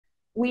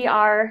We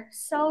are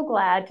so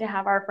glad to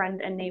have our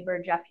friend and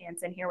neighbor Jeff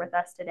Hanson here with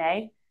us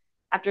today.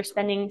 After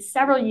spending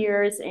several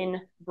years in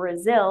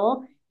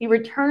Brazil, he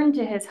returned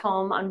to his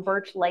home on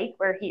Birch Lake,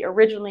 where he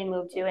originally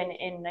moved to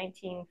in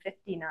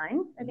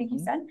 1959, I think he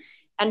Mhm. said.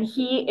 And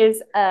he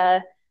is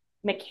a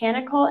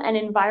mechanical and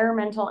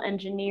environmental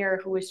engineer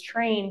who was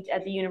trained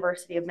at the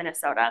University of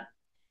Minnesota.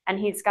 And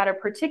he's got a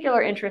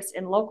particular interest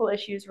in local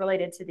issues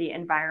related to the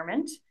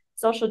environment,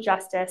 social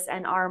justice,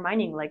 and our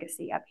mining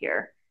legacy up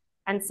here.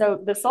 And so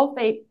the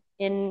sulfate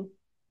in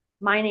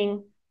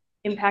mining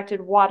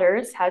impacted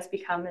waters has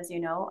become, as you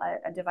know,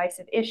 a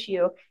divisive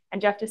issue.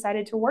 And Jeff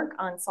decided to work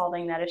on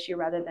solving that issue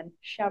rather than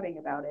shouting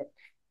about it.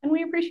 And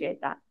we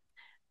appreciate that.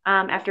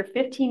 After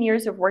 15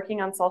 years of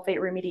working on sulfate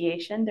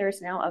remediation, there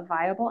is now a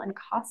viable and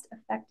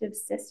cost-effective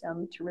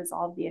system to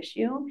resolve the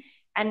issue.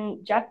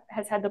 And Jeff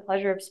has had the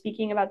pleasure of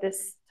speaking about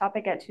this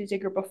topic at Tuesday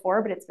Group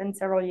before, but it's been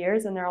several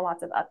years and there are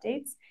lots of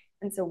updates.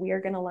 And so we are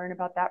going to learn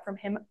about that from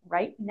him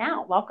right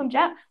now. Welcome,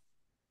 Jeff.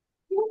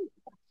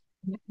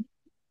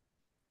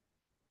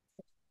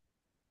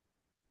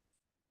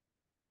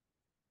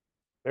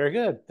 Very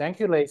good. Thank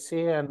you,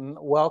 Lacey, and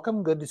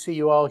welcome. Good to see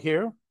you all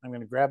here. I'm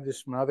going to grab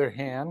this from my other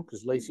hand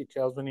because Lacey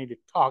tells me I need to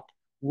talk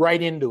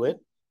right into it.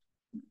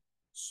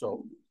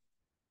 So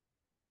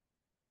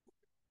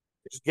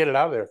just get it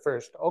out of there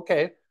first.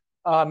 Okay.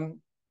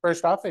 Um,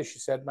 First off, as she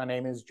said, my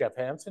name is Jeff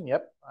Hanson.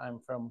 Yep, I'm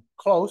from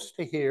close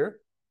to here.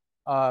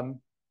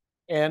 Um,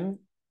 and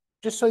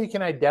just so you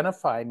can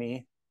identify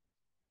me,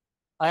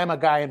 I am a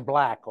guy in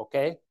black,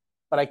 okay?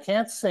 But I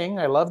can't sing.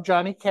 I love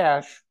Johnny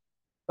Cash,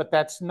 but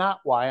that's not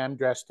why I'm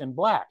dressed in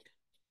black.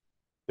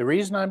 The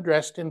reason I'm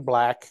dressed in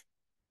black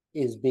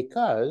is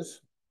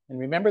because, and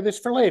remember this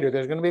for later,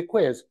 there's going to be a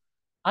quiz.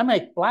 I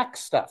make black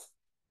stuff.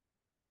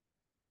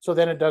 So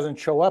then it doesn't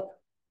show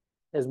up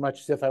as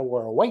much as if I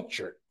wore a white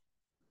shirt.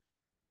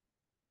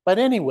 But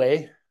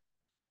anyway,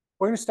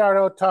 we're going to start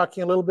out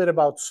talking a little bit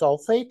about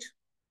sulfate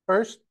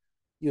first.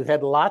 You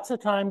had lots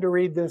of time to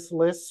read this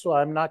list, so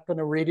I'm not going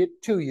to read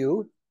it to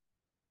you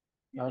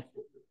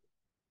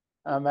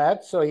on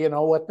that. So you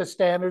know what the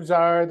standards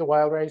are, the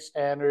wild rice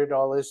standard,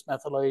 all this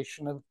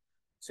methylation of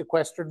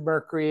sequestered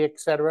mercury,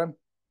 etc.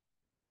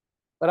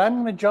 But I'm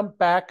going to jump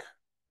back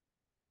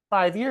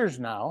 5 years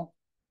now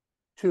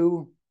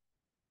to,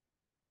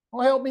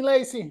 oh, help me,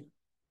 Lacey.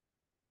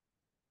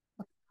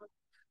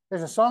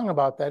 There's a song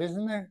about that,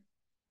 isn't there?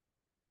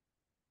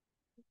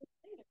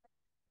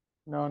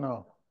 No,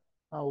 no.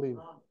 I'll leave.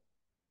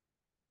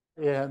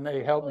 Yeah, and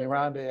they help me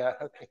around. Yeah,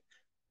 okay.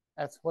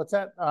 That's what's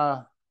that?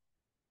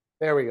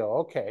 There we go.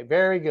 Okay,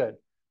 very good.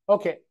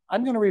 Okay,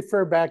 I'm going to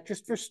refer back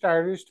just for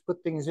starters to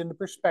put things into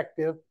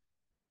perspective.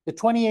 The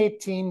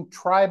 2018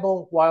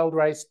 Tribal Wild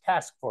Rice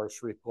Task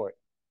Force report.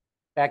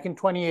 Back in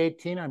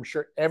 2018, I'm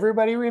sure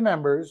everybody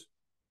remembers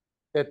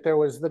that there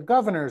was the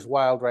governor's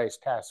wild rice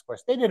task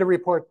force. They did a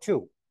report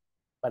too,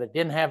 but it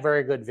didn't have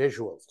very good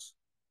visuals.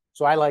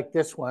 So I like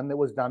this one that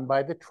was done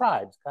by the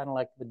tribes, kind of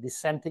like the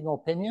dissenting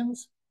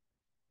opinions.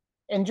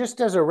 And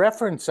just as a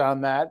reference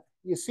on that,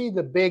 you see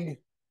the big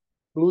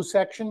blue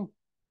section?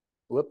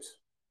 Whoops.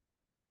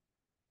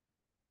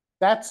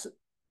 That's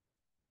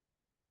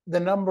the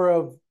number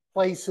of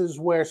places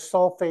where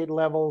sulfate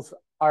levels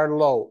are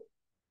low.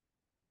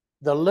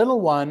 The little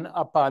one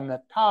up on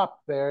the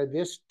top there,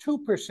 this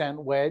 2%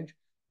 wedge,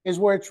 is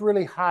where it's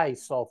really high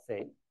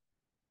sulfate.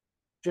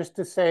 Just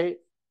to say,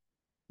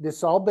 this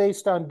is all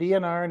based on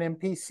DNR and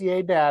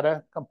MPCA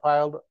data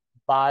compiled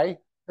by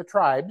the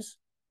tribes.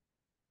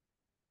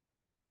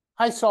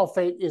 High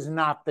sulfate is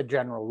not the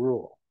general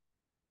rule,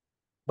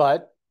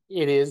 but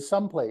it is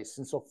someplace.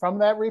 And so from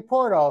that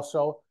report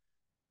also,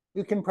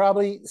 you can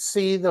probably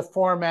see the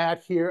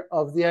format here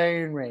of the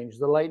Iron Range,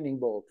 the lightning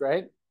bolt,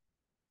 right?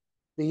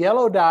 The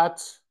yellow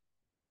dots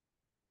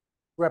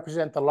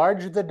represent the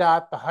larger the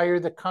dot, the higher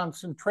the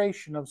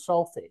concentration of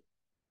sulfate.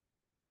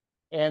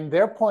 And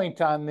their point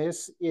on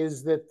this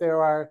is that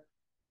there are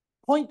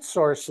point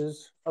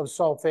sources of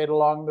sulfate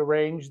along the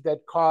range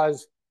that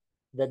cause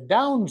the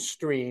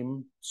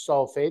downstream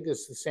sulfate,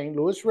 this is the St.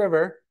 Louis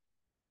River,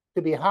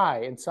 to be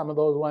high. And some of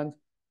those ones,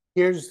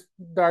 here's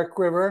Dark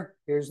River,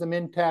 here's the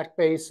Mintac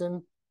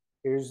Basin,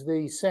 here's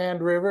the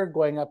Sand River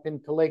going up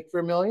into Lake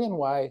Vermilion,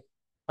 why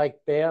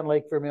Pike Bay on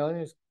Lake Vermilion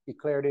is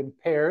declared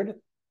impaired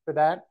for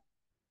that.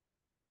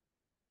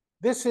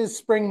 This is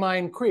Spring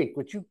Mine Creek,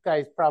 which you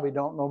guys probably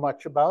don't know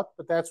much about,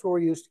 but that's where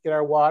we used to get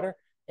our water.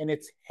 And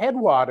its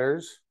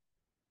headwaters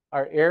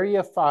are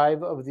Area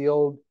 5 of the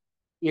old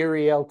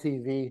Erie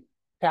LTV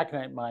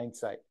taconite mine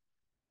site.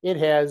 It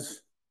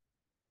has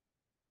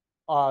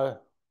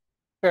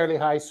fairly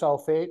high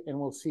sulfate, and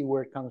we'll see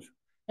where it comes from.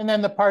 And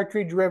then the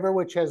Partridge River,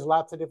 which has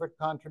lots of different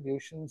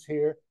contributions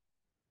here.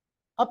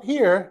 Up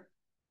here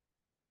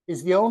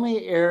is the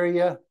only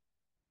area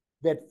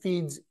that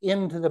feeds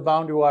into the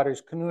Boundary Waters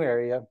canoe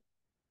area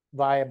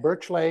via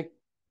Birch Lake,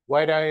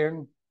 White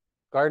Iron,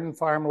 Garden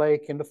Farm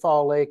Lake, into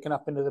Fall Lake, and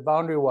up into the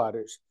Boundary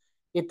Waters.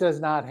 It does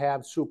not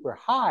have super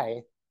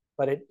high,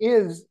 but it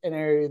is an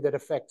area that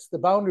affects the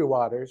Boundary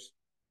Waters.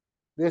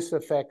 This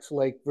affects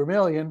Lake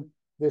Vermilion.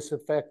 this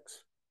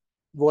affects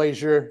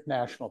Voyageur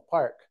National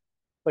Park.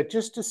 But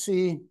just to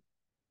see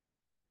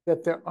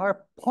that there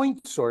are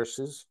point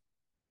sources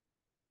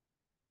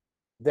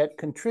that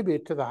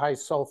contribute to the high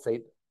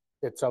sulfate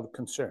that's of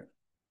concern.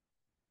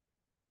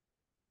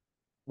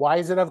 Why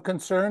is it of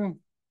concern?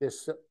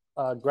 This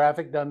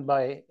graphic done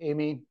by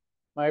Amy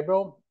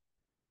Mybro.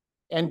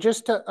 And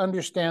just to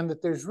understand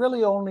that there's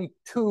really only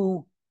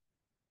two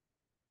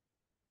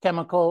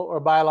chemical or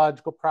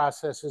biological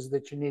processes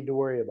that you need to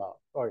worry about.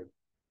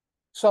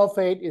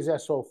 Sulfate is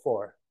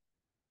SO4.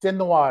 It's in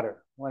the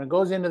water. When it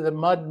goes into the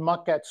mud,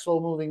 muck at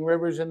slow-moving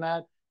rivers and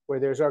that, where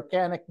there's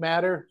organic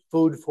matter,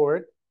 food for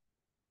it,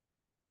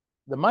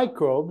 the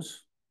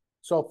microbes,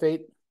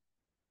 sulfate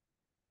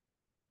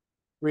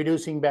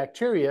reducing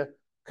bacteria,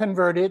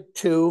 convert it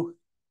to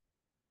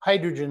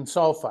hydrogen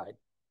sulfide,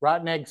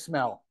 rotten egg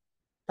smell,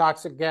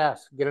 toxic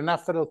gas. Get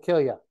enough, it'll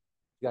kill you.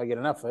 You gotta get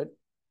enough of it.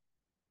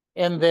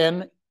 And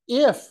then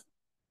if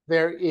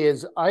there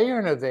is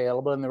iron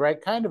available and the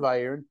right kind of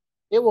iron,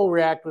 it will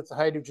react with the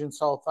hydrogen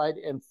sulfide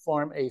and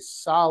form a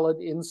solid,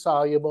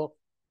 insoluble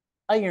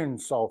iron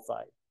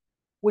sulfide,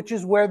 which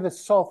is where the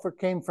sulfur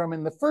came from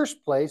in the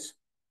first place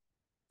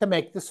to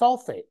make the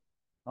sulfate,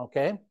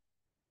 okay?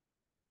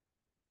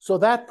 So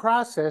that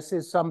process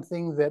is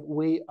something that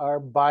we are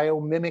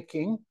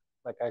biomimicking,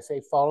 like I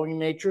say, following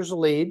nature's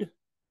lead,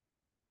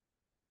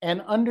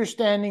 and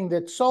understanding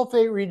that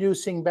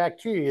sulfate-reducing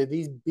bacteria,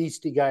 these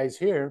beastie guys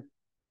here,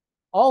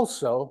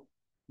 also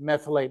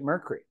methylate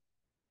mercury.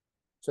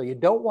 So you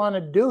don't want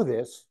to do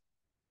this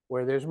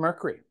where there's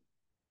mercury,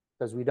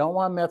 because we don't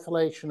want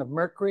methylation of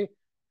mercury,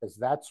 because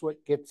that's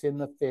what gets in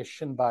the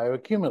fish and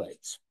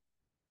bioaccumulates.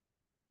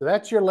 So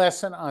that's your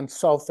lesson on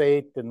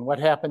sulfate and what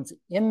happens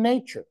in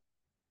nature.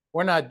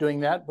 We're not doing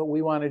that, but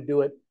we want to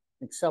do it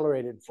in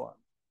accelerated form.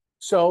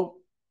 So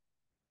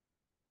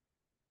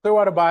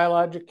Clearwater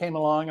Biologic came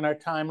along in our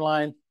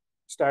timeline,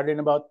 started in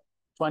about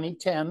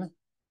 2010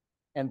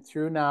 and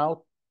through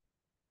now,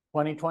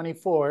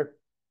 2024,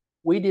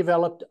 we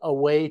developed a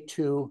way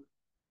to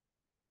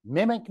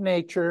mimic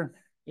nature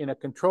in a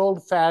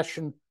controlled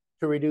fashion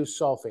to reduce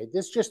sulfate.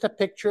 This is just a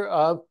picture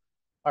of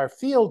our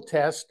field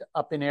test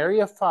up in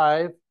Area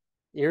 5,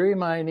 Erie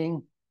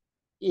Mining,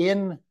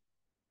 in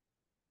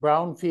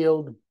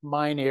brownfield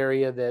mine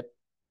area that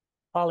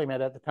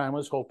Polymed at the time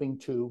was hoping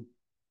to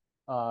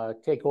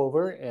take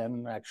over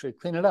and actually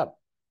clean it up.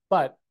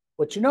 But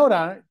what you note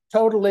on it,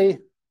 totally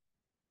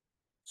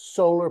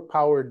solar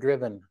power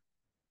driven,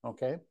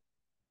 okay?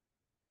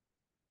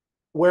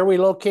 Where we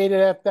located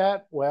at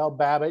that? Well,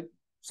 Babbitt.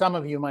 Some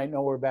of you might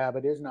know where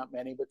Babbitt is, not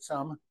many, but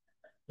some.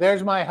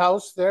 There's my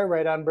house there,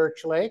 right on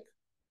Birch Lake.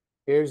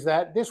 Here's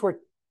that. This where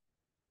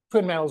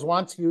Twin Metals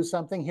wants to use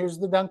something. Here's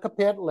the Dunka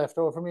pit left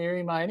over from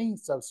Erie Mining.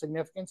 It's of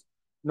significance.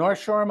 North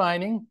Shore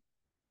Mining.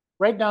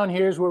 Right down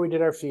here is where we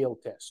did our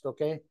field test,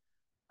 okay?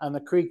 On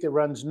the creek that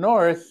runs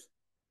north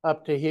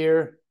up to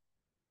here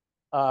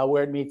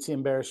where it meets the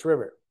Embarrass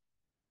River,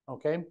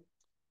 okay?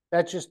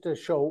 That's just to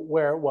show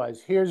where it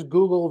was. Here's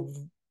Google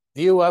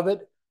view of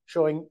it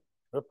showing,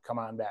 come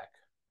on back.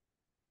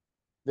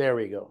 There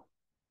we go.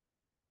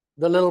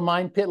 The little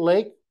mine pit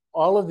lake.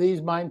 All of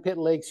these mine pit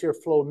lakes here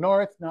flow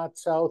north, not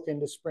south,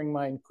 into Spring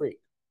Mine Creek.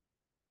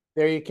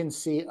 There you can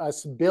see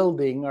us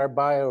building our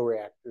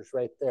bioreactors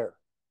right there.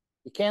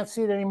 You can't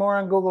see it anymore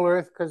on Google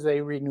Earth because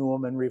they renew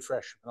them and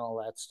refresh them and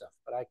all that stuff.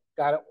 But I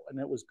got it and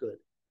it was good.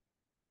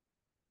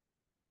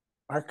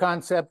 Our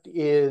concept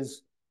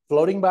is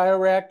floating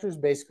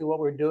bioreactors. Basically what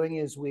we're doing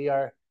is we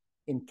are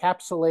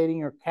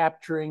encapsulating or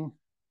capturing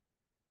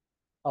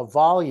a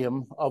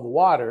volume of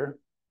water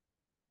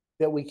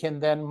that we can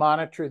then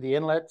monitor the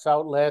inlets,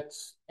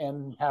 outlets,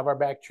 and have our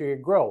bacteria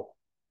grow.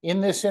 In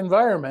this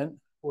environment,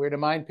 we're in a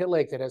mine pit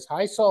lake that has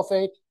high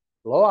sulfate,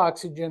 low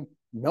oxygen,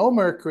 no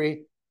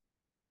mercury,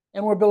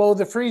 and we're below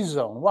the freeze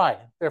zone. Why?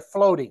 They're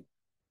floating.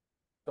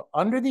 So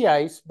under the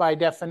ice, by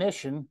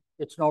definition,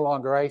 it's no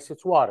longer ice,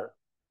 it's water.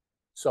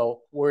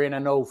 So we're in a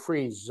no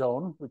freeze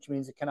zone, which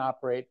means it can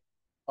operate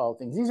all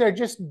things. These are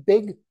just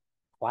big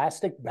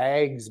plastic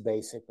bags,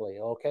 basically,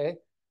 okay?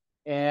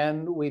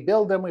 And we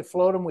build them, we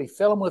float them, we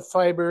fill them with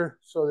fiber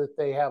so that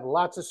they have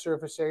lots of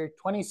surface area,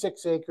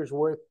 26 acres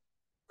worth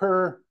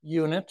per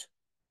unit.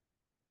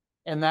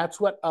 And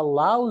that's what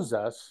allows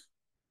us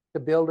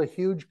to build a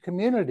huge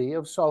community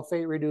of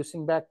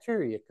sulfate-reducing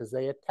bacteria because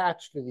they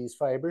attach to these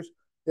fibers.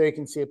 There you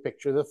can see a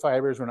picture of the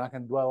fibers. We're not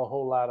going to dwell a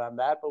whole lot on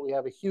that, but we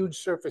have a huge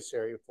surface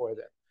area for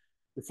them.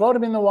 We float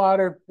them in the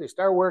water, they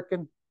start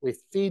working, we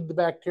feed the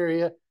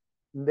bacteria,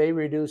 and they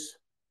reduce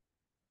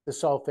the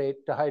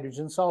sulfate to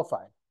hydrogen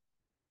sulfide.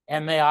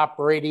 And they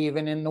operate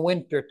even in the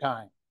winter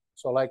time.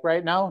 So like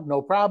right now,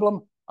 no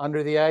problem.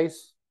 Under the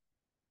ice,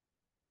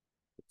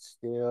 it's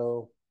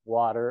still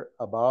water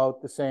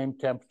about the same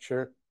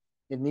temperature.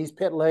 In these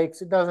pit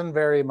lakes, it doesn't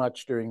vary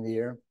much during the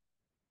year.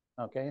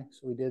 Okay,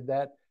 so we did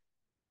that.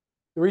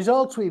 The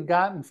results we've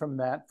gotten from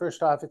that,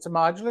 first off, it's a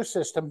modular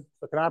system,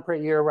 so it can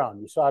operate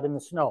year-round. You saw it in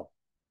the snow.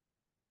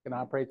 It can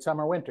operate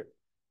summer, winter.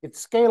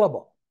 It's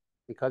scalable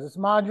because it's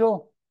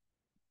modular.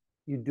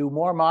 You do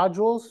more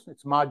modules,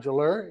 it's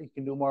modular, you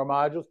can do more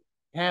modules,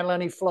 handle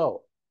any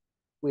flow.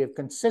 We have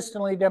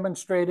consistently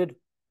demonstrated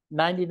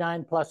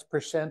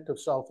 99+% of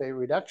sulfate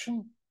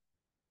reduction.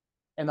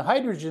 And the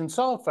hydrogen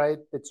sulfide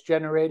that's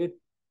generated,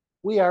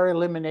 we are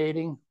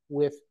eliminating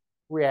with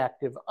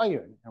reactive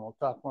iron. And we'll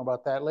talk more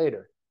about that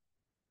later.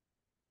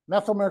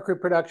 Methyl mercury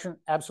production,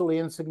 absolutely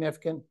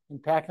insignificant. In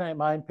taconite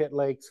mine pit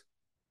lakes,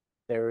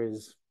 there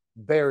is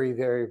very,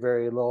 very,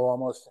 very low,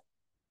 almost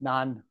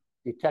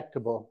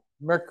non-detectable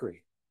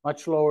mercury,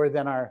 much lower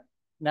than our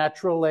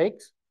natural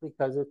lakes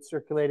because it's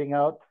circulating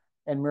out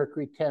and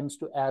mercury tends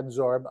to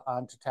adsorb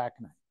onto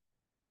taconite.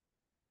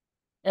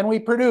 And we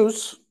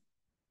produce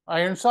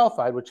iron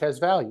sulfide, which has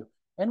value.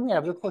 And we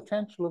have the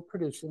potential of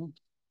producing,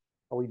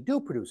 or we do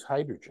produce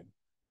hydrogen.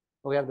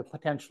 We have the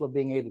potential of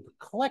being able to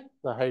collect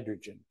the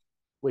hydrogen,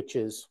 which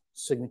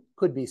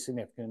could be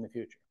significant in the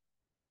future.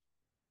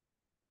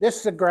 This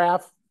is a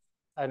graph.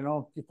 I don't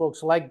know if you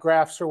folks like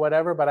graphs or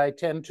whatever, but I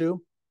tend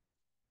to.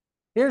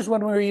 Here's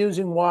when we were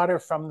using water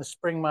from the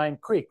Spring Mine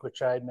Creek,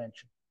 which I had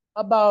mentioned,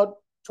 about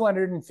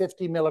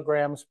 250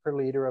 milligrams per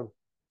liter of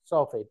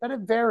sulfate, but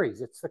it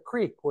varies. It's the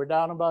creek. We're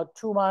down about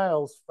 2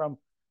 miles from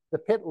the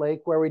pit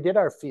lake where we did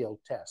our field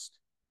test.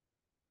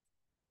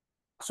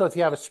 So if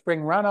you have a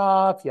spring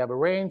runoff, you have a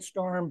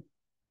rainstorm,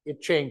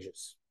 it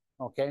changes,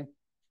 okay?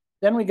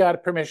 Then we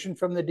got permission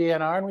from the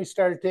DNR and we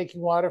started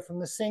taking water from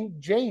the St.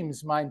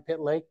 James Mine Pit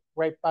Lake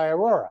right by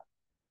Aurora.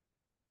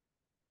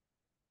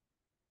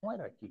 Why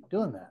do I keep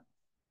doing that?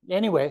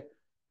 Anyway,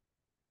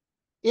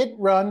 it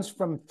runs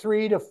from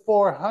 300 to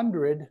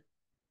 400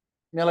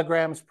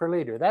 milligrams per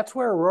liter. That's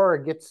where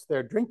Aurora gets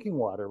their drinking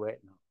water right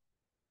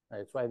now.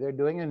 That's why they're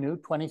doing a new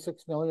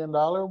 $26 million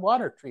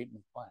water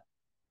treatment plant.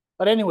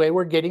 But anyway,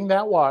 we're getting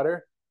that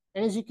water.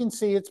 And as you can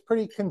see, it's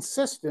pretty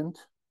consistent.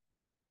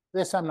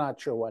 This, I'm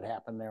not sure what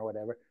happened there,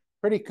 whatever.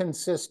 Pretty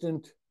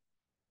consistent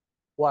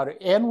water.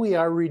 And we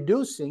are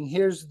reducing,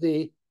 here's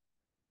the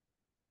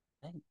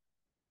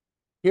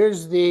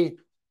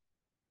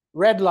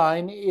red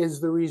line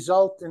is the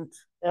resultant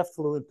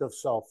effluent of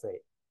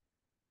sulfate.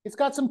 It's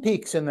got some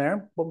peaks in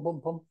there. Boom, boom,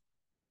 boom.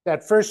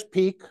 That first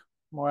peak,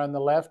 more on the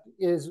left,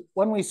 is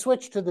when we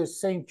switched to the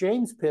St.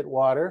 James pit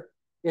water,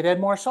 it had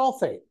more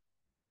sulfate.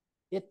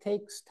 It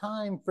takes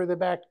time for the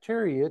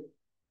bacteria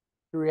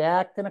to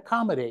react and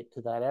accommodate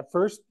to that. At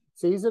first, it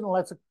sees it and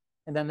lets it,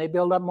 and then they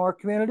build up more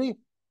community,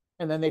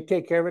 and then they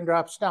take care of it and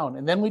drops down.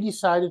 And then we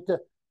decided to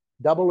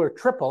double or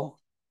triple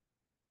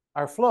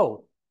our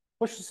flow,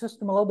 push the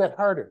system a little bit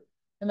harder.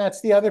 And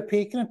that's the other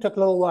peak, and it took a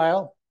little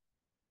while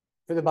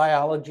for the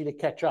biology to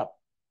catch up.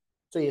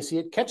 So you see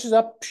it catches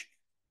up,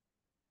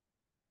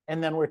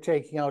 and then we're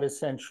taking out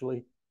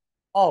essentially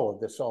all of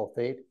the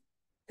sulfate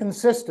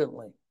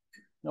consistently,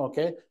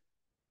 okay?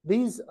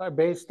 These are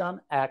based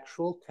on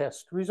actual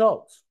test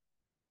results,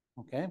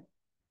 okay?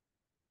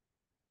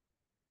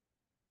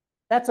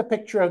 That's a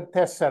picture of the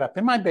test setup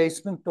in my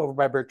basement over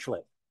by Birch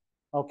Lake,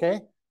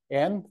 okay?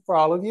 And for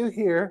all of you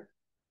here,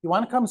 if you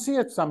want to come see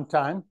it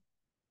sometime,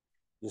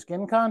 just get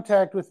in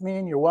contact with me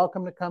and you're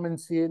welcome to come and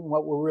see it and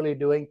what we're really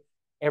doing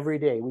every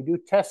day. We do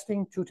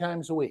testing 2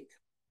 times a week.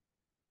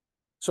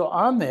 So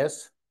on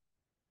this,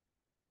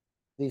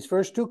 these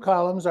first 2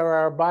 columns are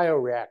our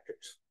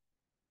bioreactors.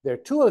 There are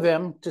 2 of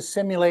them to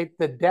simulate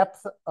the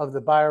depth of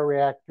the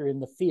bioreactor in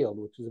the field,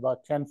 which is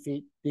about 10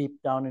 feet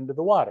deep down into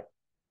the water,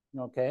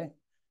 okay?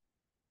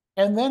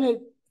 And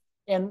then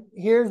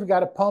here's we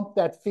got a pump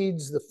that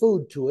feeds the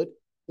food to it,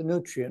 the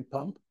nutrient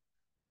pump,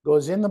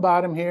 goes in the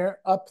bottom here,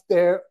 up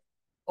there,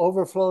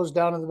 overflows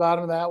down to the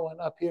bottom of that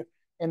one, up here,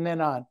 and then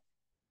on.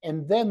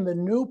 And then the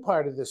new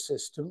part of the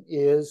system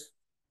is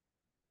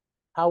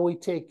how we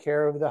take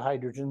care of the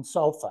hydrogen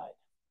sulfide.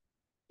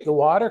 The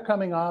water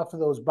coming off of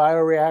those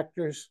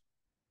bioreactors,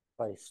 if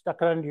I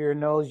stuck it under your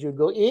nose, you'd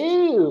go,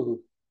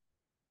 ew,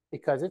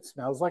 because it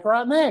smells like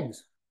rotten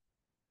eggs.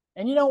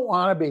 And you don't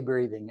want to be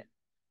breathing it.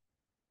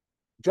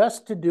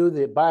 Just to do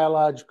the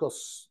biological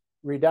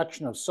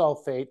reduction of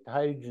sulfate,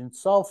 hydrogen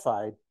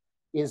sulfide,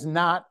 is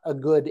not a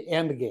good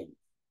end game.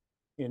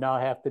 You now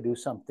have to do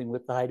something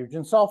with the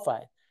hydrogen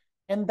sulfide.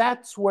 And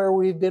that's where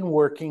we've been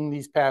working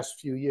these past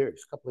few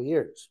years, couple of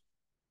years.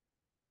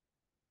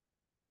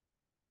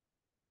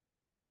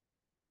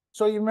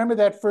 So you remember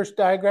that first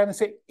diagram and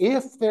say,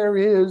 if there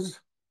is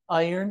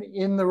iron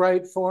in the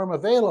right form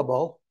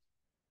available,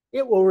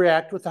 it will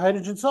react with the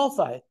hydrogen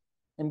sulfide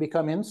and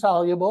become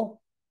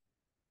insoluble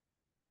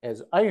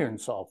as iron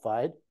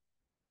sulfide.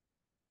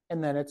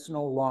 And then it's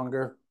no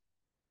longer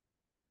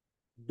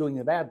doing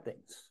the bad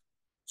things.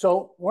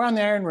 So we're on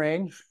the iron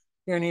range.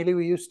 Here in Ely,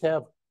 we used to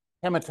have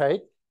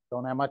hematite.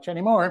 Don't have much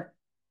anymore.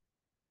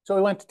 So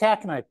we went to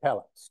taconite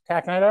pellets.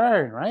 Taconite are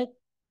iron, right?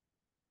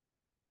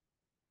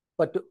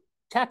 But do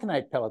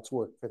taconite pellets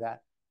work for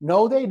that?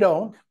 No, they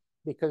don't,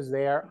 because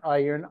they are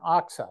iron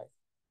oxide.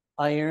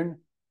 Iron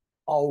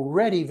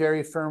already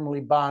very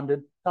firmly bonded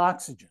to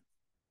oxygen.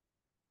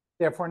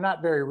 Therefore,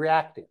 not very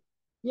reactive.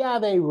 Yeah,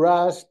 they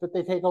rust, but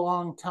they take a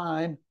long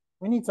time.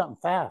 We need something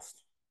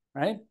fast,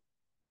 right?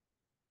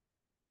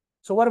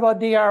 So what about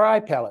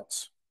DRI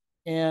pellets?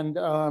 And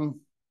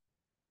I'm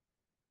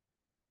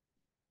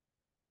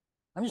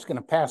just going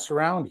to pass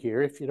around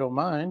here, if you don't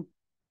mind.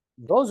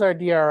 Those are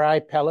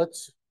DRI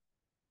pellets,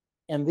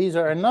 and these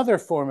are another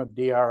form of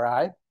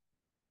DRI.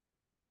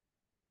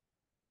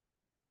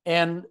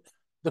 And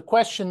the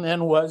question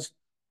then was,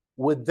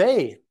 would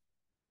they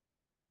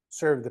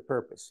serve the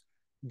purpose?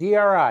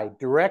 DRI,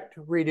 direct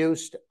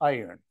reduced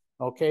iron,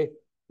 okay?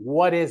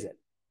 What is it?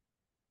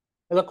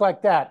 They look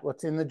like that,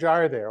 what's in the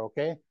jar there,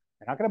 okay?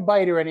 They're not going to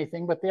bite or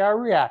anything, but they are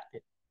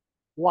reactive.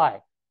 Why?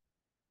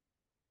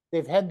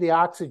 They've had the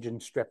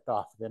oxygen stripped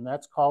off of them.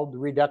 That's called the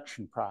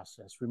reduction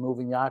process,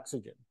 removing the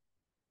oxygen,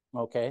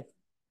 okay?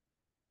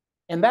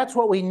 And that's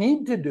what we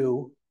need to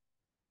do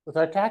with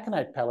our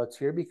taconite pellets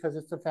here because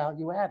it's a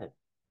value added.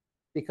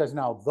 Because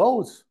now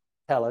those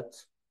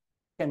pellets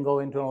can go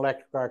into an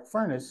electric arc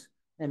furnace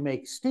and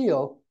make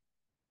steel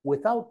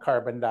without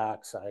carbon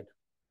dioxide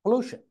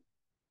pollution,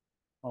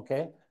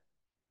 okay?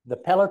 The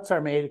pellets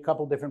are made a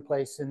couple different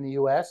places in the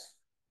US.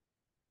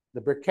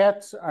 The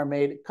briquettes are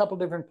made a couple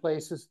different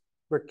places.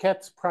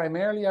 Briquettes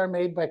primarily are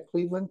made by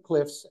Cleveland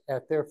Cliffs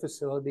at their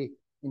facility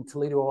in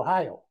Toledo,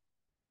 Ohio.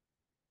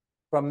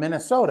 From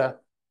Minnesota,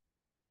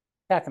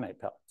 taconite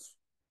pellets,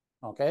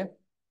 okay?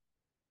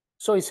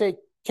 So you say,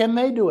 can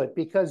they do it?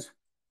 Because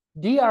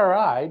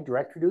DRI,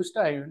 direct reduced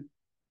iron,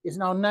 is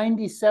now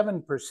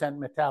 97%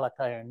 metallic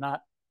iron,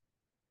 not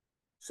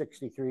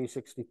 63,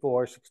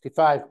 64,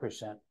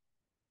 65%.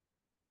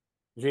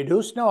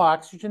 Reduced no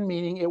oxygen,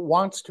 meaning it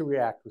wants to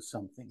react with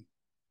something.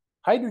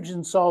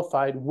 Hydrogen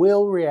sulfide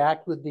will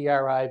react with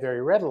DRI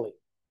very readily,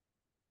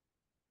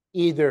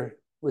 either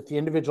with the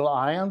individual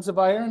ions of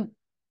iron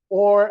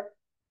or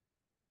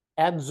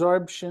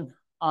adsorption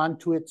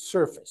onto its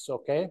surface,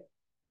 okay?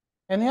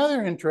 And the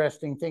other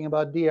interesting thing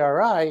about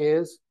DRI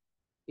is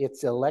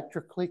it's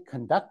electrically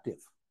conductive.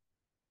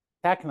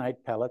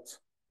 Taconite pellets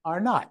are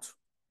not.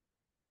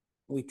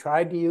 We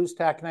tried to use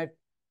taconite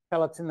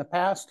pellets in the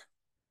past.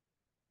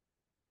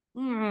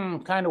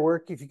 Kind of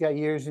work if you got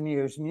years and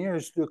years and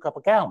years to do a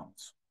couple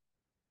gallons.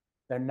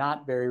 They're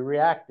not very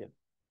reactive.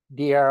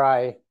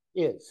 DRI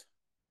is.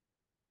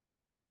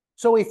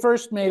 So we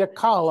first made a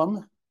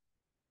column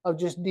of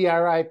just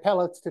DRI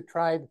pellets to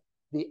try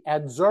the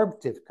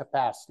adsorptive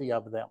capacity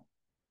of them.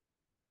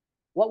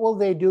 What will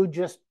they do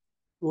just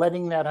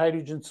letting that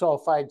hydrogen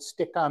sulfide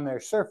stick on their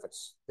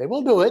surface? They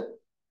will do it.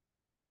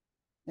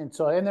 And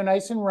they're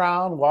nice and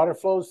round, water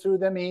flows through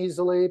them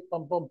easily,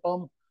 bum, bum,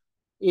 bum,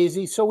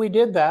 easy. So we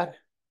did that,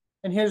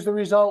 and here's the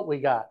result we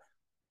got.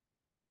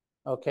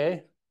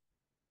 Okay,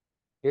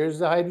 here's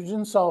the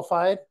hydrogen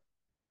sulfide.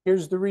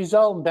 Here's the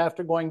result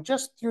after going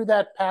just through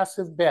that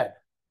passive bed.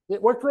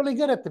 It worked really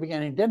good at the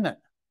beginning, didn't it?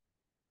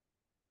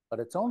 But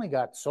it's only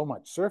got so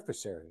much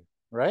surface area,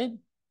 right?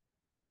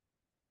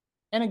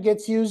 And it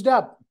gets used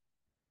up,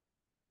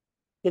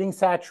 getting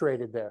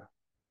saturated there.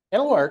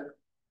 It'll work,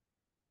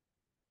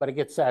 but it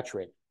gets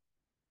saturated.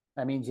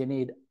 That means you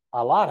need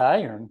a lot of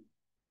iron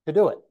to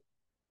do it.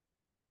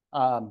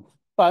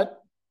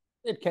 But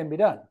it can be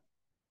done.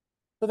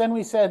 So then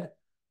we said,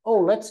 oh,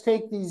 let's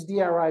take these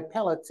DRI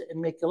pellets and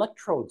make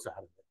electrodes out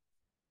of it.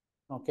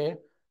 Okay.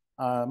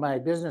 My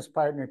business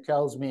partner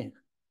tells me,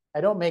 I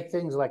don't make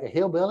things like a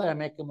hillbilly. I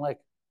make them like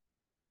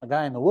a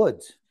guy in the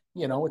woods,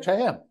 which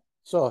I am.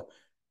 So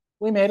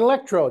we made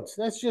electrodes.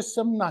 That's just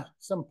some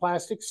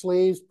plastic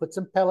sleeves, put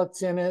some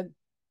pellets in it.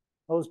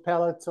 Those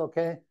pellets,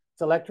 okay.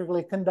 It's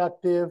electrically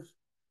conductive.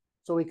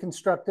 So we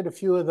constructed a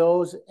few of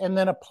those and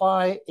then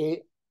apply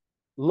a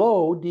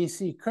low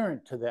DC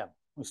current to them.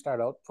 We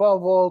start out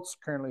 12 volts,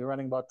 currently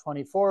running about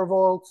 24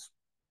 volts,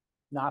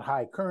 not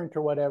high current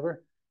or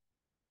whatever.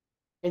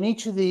 And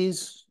each of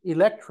these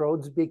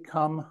electrodes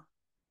become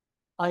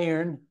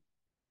iron,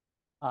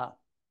 what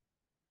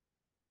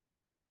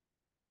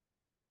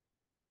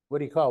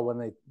do you call it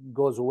when it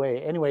goes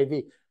away? Anyway,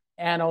 the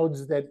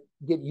anodes that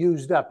get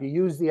used up. You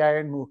use the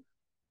iron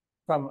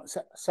from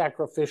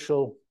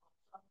sacrificial,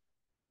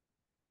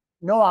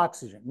 no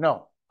oxygen,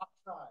 no.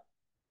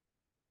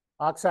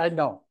 Oxide,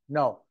 no.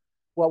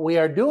 What we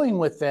are doing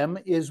with them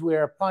is we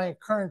are applying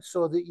current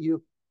so that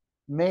you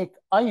make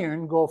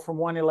iron go from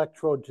one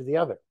electrode to the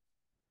other.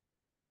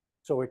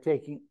 So we're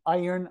taking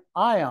iron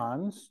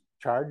ions,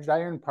 charged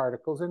iron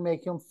particles, and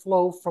making them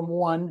flow from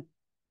one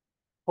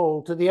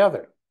pole to the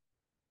other.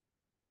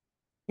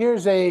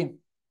 Here's a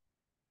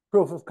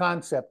proof of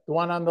concept. The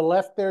one on the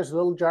left there's a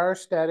little jar,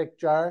 static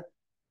jar,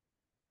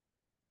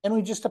 and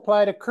we just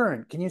applied a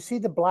current. Can you see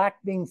the black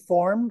being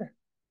formed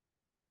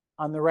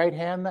on the right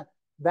hand?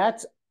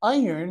 That's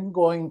iron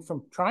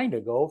trying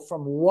to go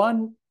from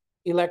one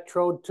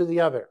electrode to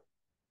the other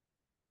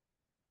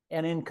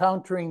and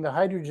encountering the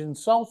hydrogen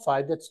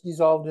sulfide that's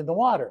dissolved in the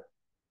water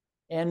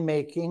and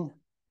making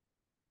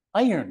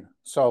iron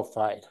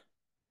sulfide.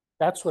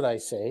 That's what I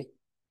say.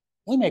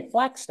 We make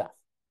black stuff.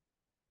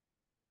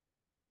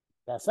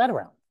 Pass that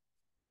around.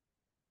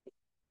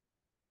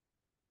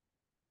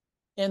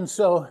 And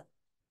so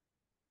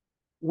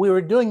we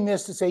were doing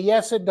this to say,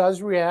 yes, it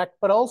does react,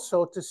 but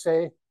also to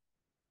say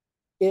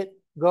it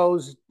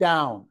goes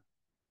down.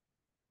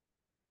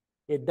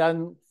 It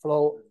doesn't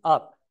flow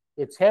up.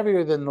 It's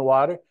heavier than the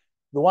water.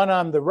 The one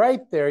on the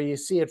right there, you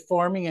see it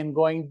forming and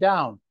going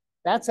down.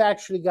 That's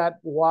actually got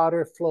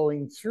water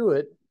flowing through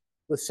it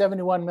with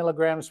 71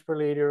 milligrams per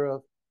liter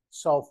of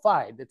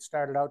sulfide. It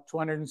started out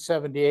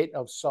 278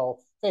 of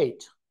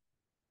sulfate.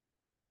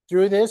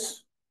 Through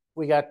this,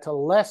 we got to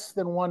less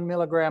than 1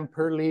 milligram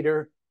per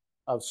liter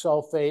of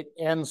sulfate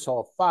and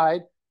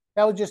sulfide.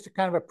 That was just a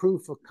kind of a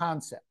proof of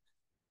concept.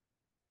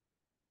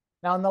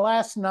 Now, in the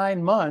last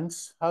 9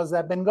 months, how's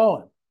that been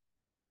going?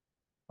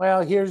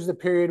 Well, here's the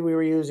period we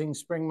were using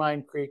Spring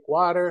Mine Creek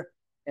water,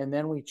 and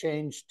then we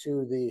changed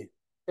to the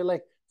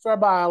lake. So our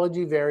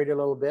biology varied a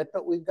little bit,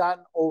 but we've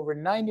gotten over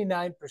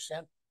 99%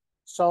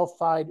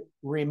 sulfide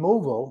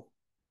removal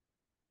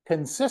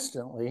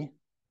consistently.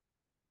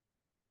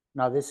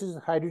 Now, this is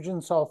hydrogen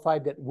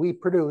sulfide that we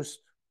produce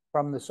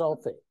from the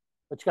sulfate,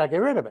 but you got to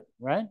get rid of it,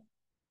 right?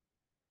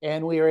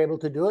 And we are able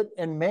to do it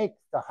and make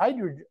the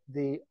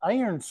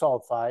iron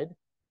sulfide,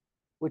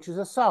 which is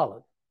a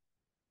solid.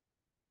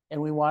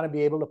 And we want to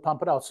be able to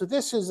pump it out. So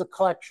this is a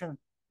collection,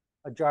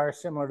 a jar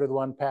similar to the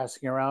one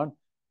passing around.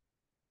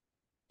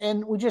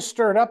 And we just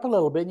stir it up a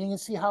little bit, and you can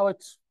see how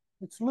it's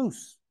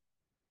loose.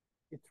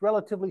 It's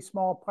relatively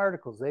small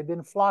particles. They've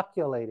been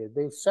flocculated.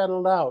 They've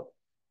settled out.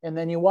 And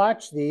then you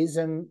watch these,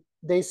 and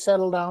they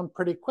settle down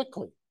pretty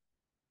quickly.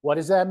 What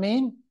does that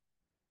mean?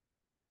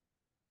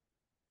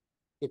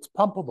 It's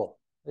pumpable.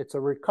 It's a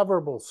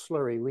recoverable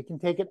slurry. We can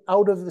take it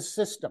out of the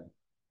system.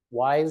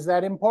 Why is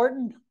that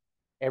important?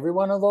 Every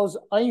one of those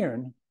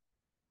iron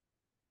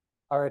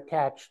are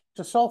attached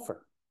to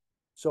sulfur.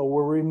 So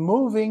we're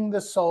removing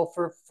the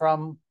sulfur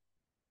from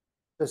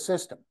the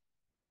system.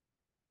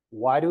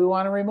 Why do we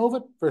want to remove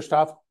it? First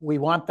off, we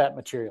want that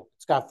material.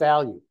 It's got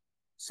value.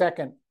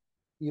 Second,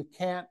 you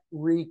can't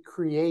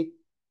recreate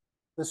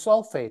the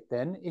sulfate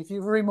then if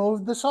you've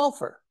removed the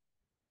sulfur.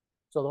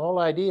 So the whole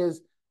idea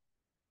is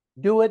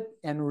do it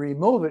and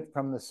remove it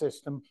from the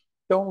system.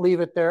 Don't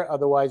leave it there,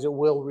 otherwise it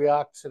will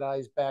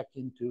reoxidize back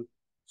into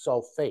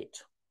sulfate.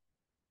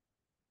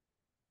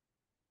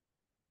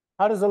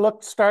 How does it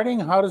look starting?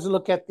 How does it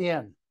look at the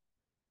end?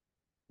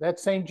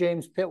 That's St.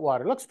 James pit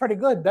water. Looks pretty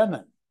good, doesn't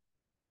it?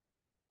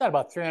 Got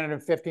about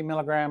 350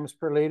 milligrams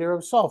per liter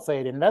of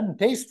sulfate, and it doesn't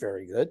taste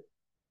very good.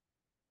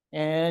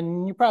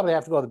 And you probably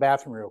have to go to the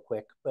bathroom real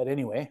quick. But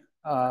anyway,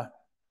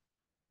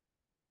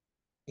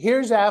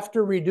 here's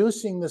after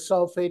reducing the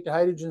sulfate to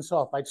hydrogen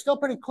sulfide. Still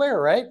pretty clear,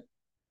 right?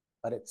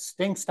 But it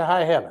stinks to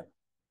high heaven.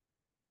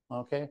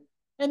 Okay.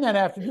 And then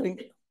after doing,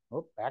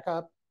 back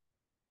up.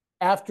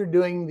 After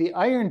doing the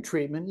iron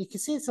treatment, you can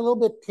see it's a little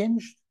bit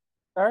tinged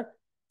dark.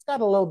 It's got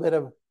a little bit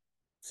of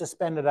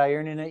suspended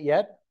iron in it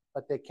yet,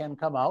 but they can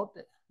come out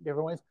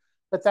different ways.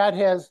 But that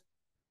has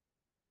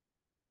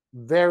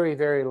very,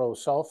 very low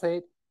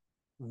sulfate,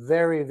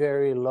 very,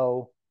 very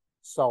low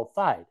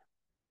sulfide.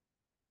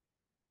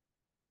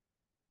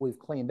 We've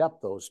cleaned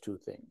up those two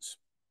things.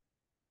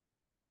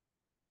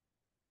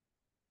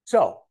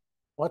 So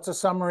what's a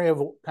summary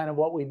of kind of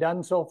what we've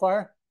done so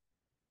far?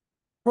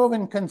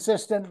 Proven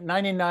consistent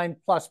 99+%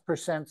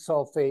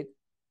 sulfate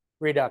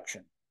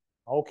reduction.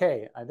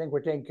 Okay, I think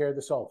we're taking care of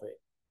the sulfate.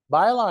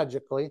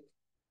 Biologically,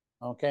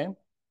 okay.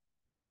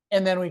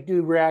 And then we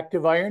do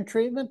reactive iron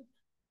treatment.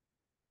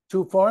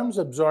 Two forms,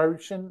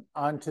 absorption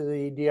onto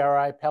the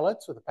DRI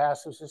pellets with a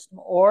passive system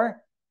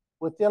or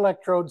with the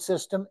electrode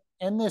system.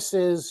 And this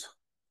is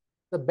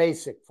the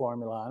basic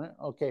formula on it.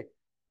 Okay,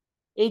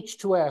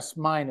 H2S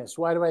minus.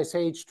 Why do I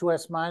say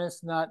H2S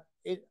minus, not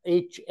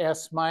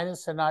HS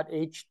minus and not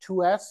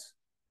H2S?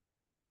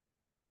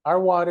 Our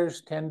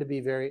waters tend to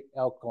be very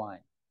alkaline.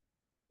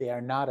 They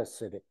are not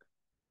acidic.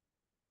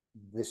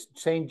 This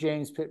St.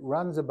 James pit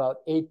runs about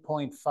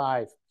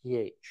 8.5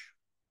 pH.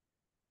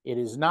 It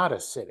is not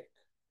acidic.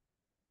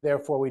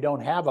 Therefore, we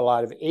don't have a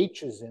lot of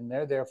H's in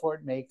there. Therefore,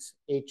 it makes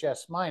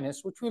HS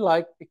minus, which we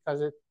like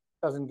because it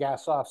doesn't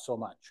gas off so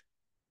much.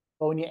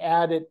 But when you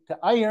add it to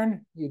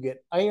iron, you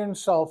get iron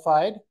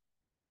sulfide.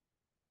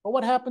 But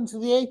what happens to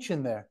the H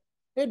in there?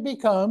 It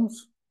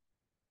becomes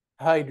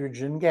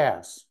hydrogen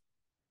gas.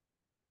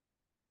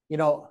 You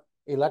know,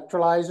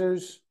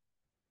 electrolyzers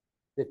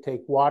that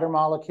take water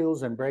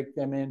molecules and break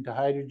them into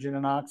hydrogen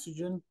and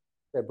oxygen,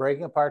 they're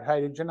breaking apart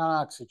hydrogen and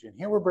oxygen.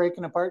 Here we're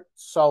breaking apart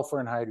sulfur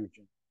and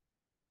hydrogen.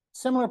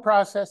 Similar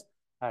process.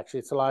 Actually,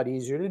 it's a lot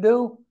easier to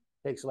do.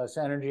 Takes less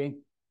energy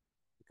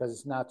because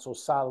it's not so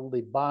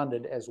solidly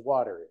bonded as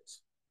water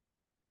is.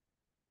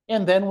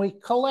 And then we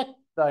collect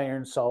the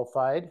iron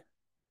sulfide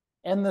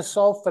and the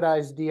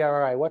sulfidized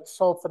DRI. What's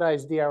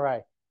sulfidized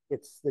DRI?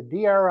 It's the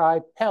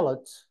DRI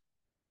pellets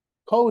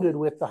coated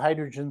with the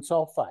hydrogen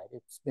sulfide.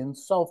 It's been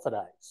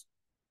sulfidized.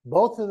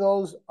 Both of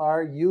those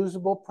are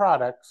usable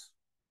products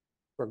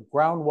for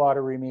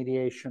groundwater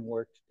remediation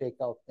work to take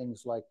out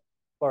things like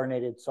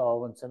chlorinated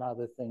solvents and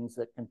other things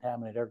that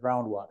contaminate our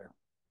groundwater.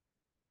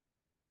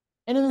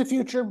 And in the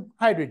future,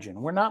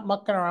 hydrogen. We're not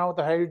mucking around with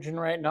the hydrogen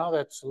right now.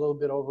 That's a little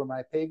bit over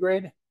my pay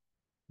grade.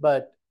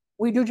 But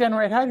we do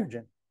generate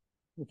hydrogen.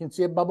 You can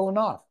see it bubbling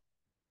off.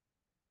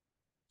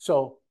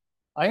 So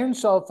Iron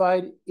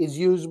sulfide is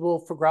usable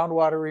for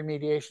groundwater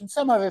remediation.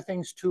 Some other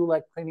things too,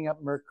 like cleaning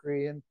up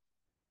mercury and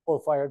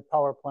coal-fired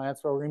power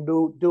plants. Or we're going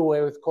to do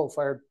away with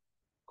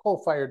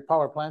coal-fired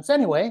power plants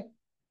anyway,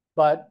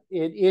 but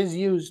it is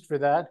used for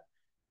that.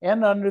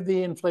 And under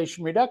the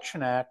Inflation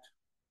Reduction Act,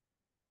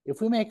 if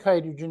we make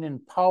hydrogen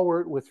and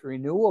power it with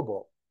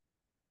renewable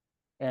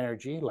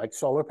energy, like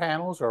solar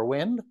panels or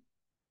wind,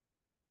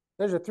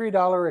 there's a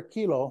 $3 a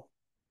kilo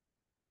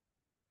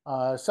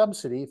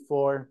subsidy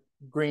for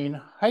green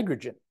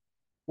hydrogen.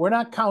 We're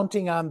not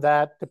counting on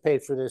that to pay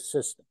for this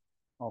system,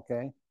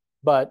 okay?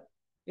 But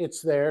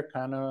it's there,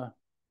 kind of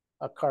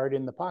a card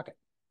in the pocket.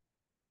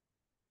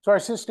 So our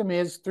system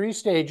is 3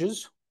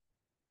 stages.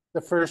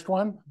 The first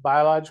one,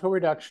 biological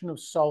reduction of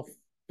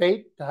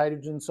sulfate to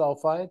hydrogen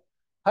sulfide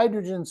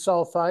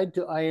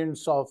to iron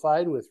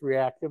sulfide with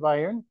reactive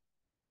iron,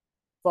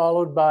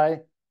 followed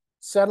by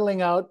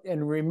settling out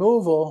and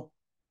removal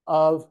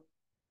of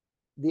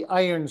the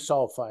iron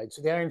sulfide.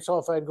 So the iron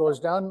sulfide goes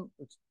down,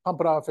 pump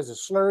it off as a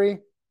slurry,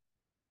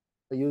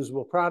 a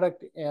usable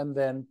product, and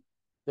then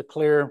the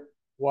clear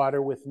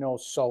water with no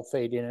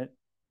sulfate in it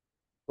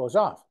goes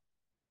off.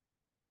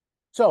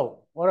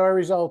 So what are our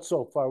results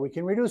so far? We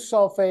can reduce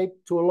sulfate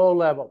to a low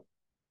level,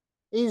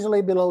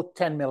 easily below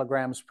 10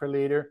 milligrams per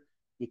liter.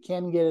 You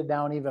can get it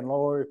down even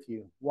lower if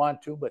you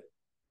want to, but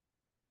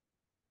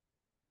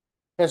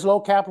it has low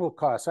capital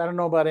costs. I don't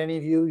know about any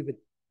of you, but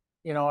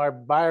our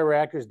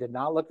bioreactors did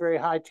not look very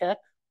high tech.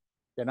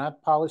 They're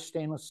not polished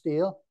stainless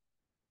steel.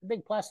 They're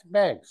big plastic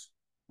bags,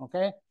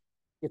 okay?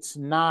 It's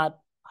not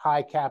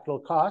high capital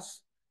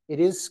costs. It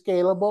is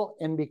scalable,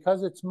 and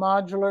because it's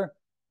modular,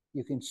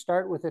 you can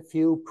start with a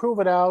few, prove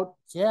it out.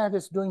 Yeah,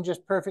 this is doing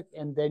just perfect,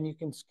 and then you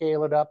can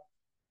scale it up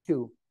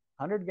to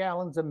 100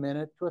 gallons a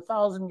minute, to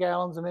 1,000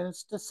 gallons a minute,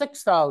 to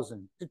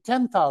 6,000, to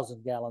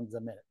 10,000 gallons a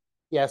minute.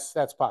 Yes,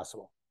 that's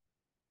possible.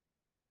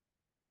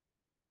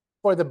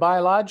 For the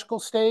biological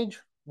stage,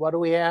 what do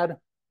we add?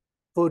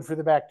 Food for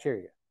the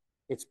bacteria.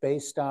 It's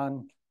based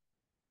on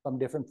some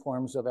different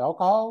forms of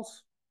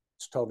alcohols.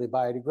 It's totally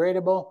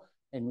biodegradable,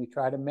 and we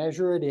try to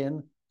measure it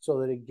in so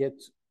that it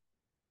gets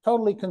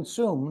totally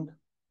consumed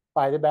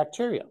by the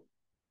bacteria.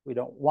 We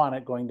don't want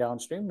it going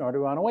downstream, nor do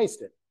we want to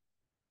waste it.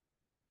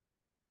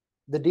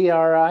 The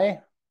DRI,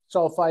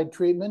 sulfide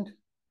treatment,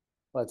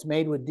 well, it's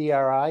made with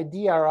DRI.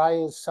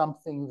 DRI is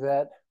something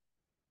that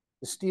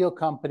the steel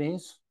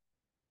companies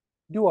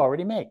do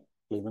already make.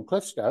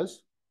 Cleveland-Cliffs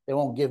does. They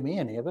won't give me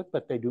any of it,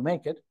 but they do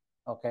make it,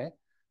 okay?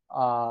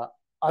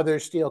 Other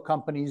steel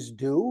companies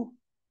do.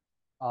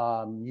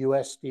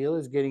 U.S. Steel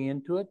is getting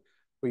into it.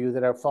 For you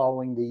that are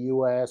following the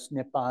U.S.,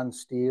 Nippon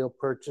Steel,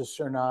 purchase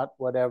or not,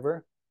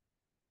 whatever,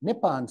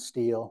 Nippon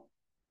Steel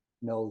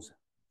knows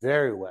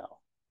very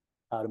well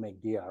how to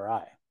make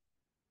DRI.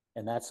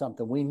 And that's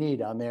something we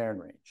need on the Iron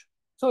Range.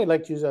 So we'd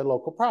like to use a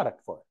local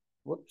product for it.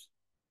 Whoops.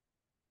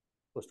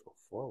 Supposed to go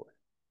forward.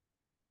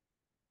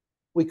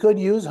 We could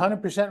use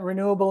 100%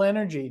 renewable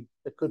energy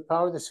that could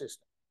power the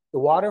system. The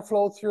water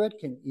flow through it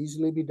can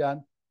easily be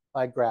done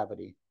by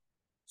gravity.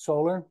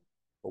 Solar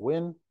or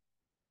wind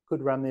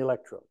could run the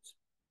electrodes.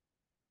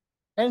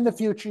 And in the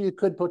future, you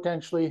could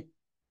potentially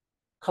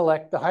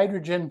collect the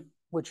hydrogen,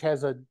 which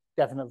has a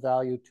definite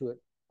value to it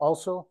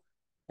also,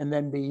 and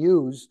then be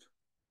used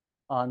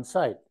on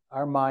site.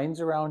 Our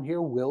mines around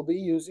here will be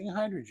using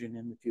hydrogen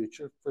in the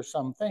future for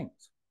some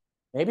things.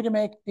 Maybe to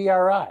make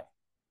DRI.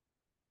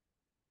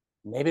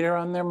 Maybe to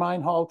run their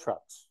mine haul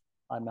trucks.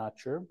 I'm not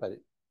sure, but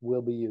it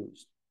will be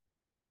used.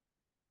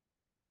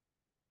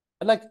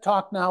 I'd like to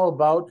talk now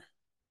about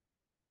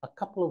a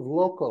couple of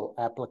local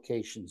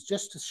applications,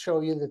 just to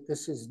show you that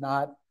this is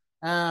not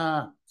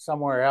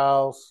somewhere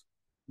else,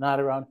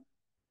 not around.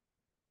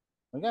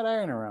 We got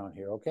iron around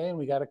here, okay? And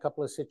we got a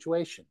couple of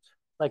situations.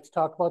 I'd like to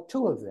talk about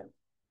 2 of them.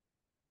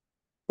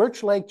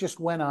 Birch Lake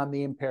just went on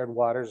the impaired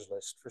waters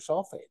list for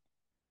sulfate.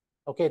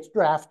 Okay, it's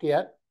draft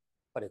yet,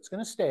 but it's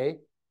going to stay.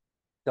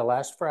 Till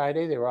last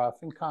Friday, they were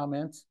offering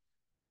comments.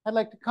 I'd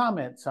like to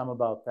comment some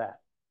about that.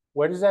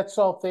 Where does that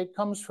sulfate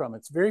comes from?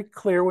 It's very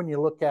clear when you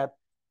look at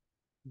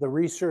the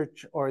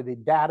research or the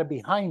data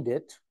behind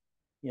it,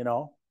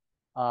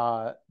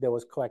 that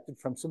was collected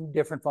from some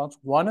different fonts.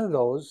 One of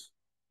those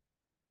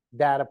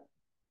data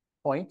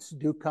points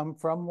do come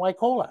from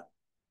Wycola,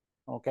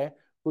 okay,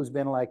 who's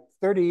been like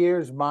 30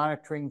 years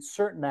monitoring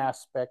certain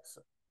aspects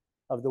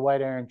of the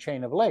white iron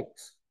chain of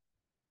lakes.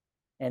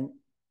 And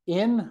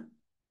in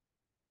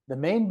the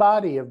main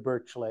body of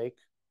Birch Lake,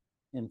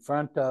 in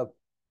front of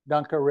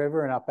Dunka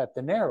River and up at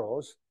the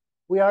Narrows,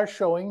 we are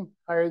showing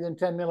higher than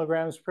 10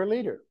 milligrams per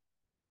liter.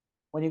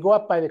 When you go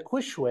up by the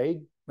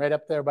Quishway, right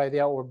up there by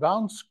the Outward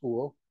Bound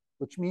School,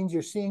 which means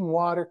you're seeing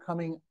water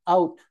coming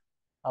out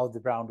of the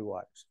boundary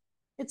waters,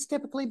 it's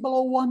typically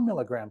below 1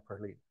 milligram per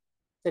liter.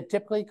 It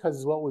typically,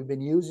 because what we've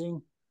been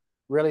using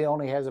really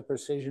only has a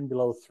precision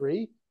below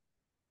 3.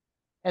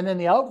 And then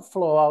the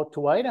outflow out to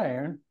white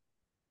iron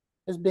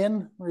has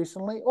been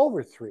recently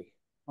over 3,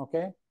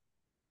 okay?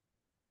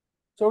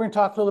 So we're going to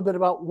talk a little bit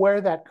about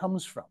where that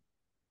comes from.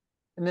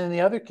 And then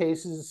the other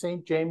case is the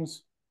St.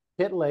 James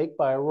Pit Lake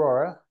by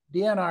Aurora.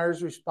 DNR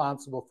is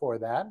responsible for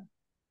that.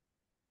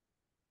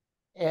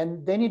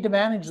 And they need to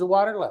manage the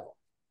water level.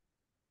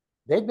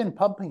 They've been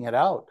pumping it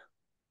out,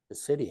 the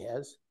city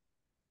has,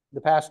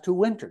 the past 2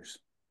 winters,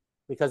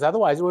 because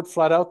otherwise it would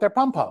flood out their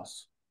pump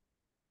house.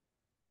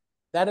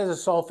 That is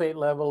a sulfate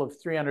level of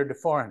 300 to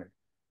 400.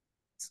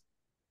 It's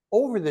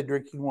over the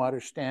drinking water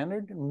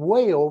standard and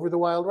way over the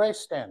wild rice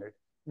standard.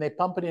 And they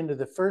pump it into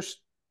the first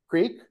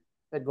creek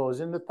that goes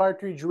into the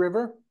Partridge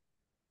River.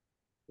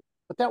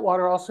 But that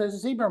water also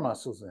has zebra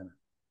mussels in it.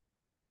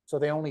 So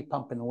they only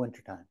pump in the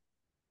wintertime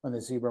when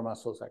the zebra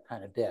mussels are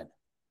kind of dead.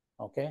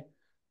 Okay?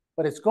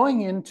 But it's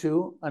going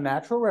into a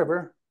natural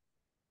river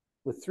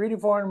with 300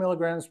 to 400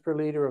 milligrams per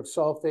liter of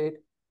sulfate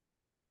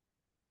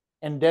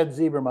and dead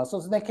zebra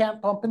mussels, and they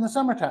can't pump in the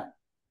summertime.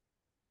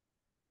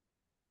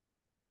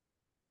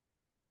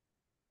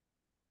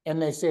 And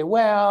they say,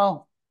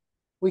 well,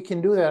 we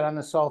can do that on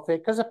the sulfate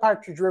because the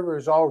Partridge River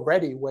is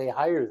already way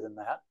higher than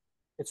that.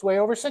 It's way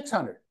over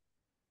 600.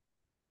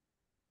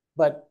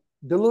 But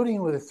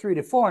diluting with a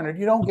 300 to 400,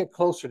 you don't get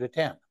closer to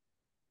 10.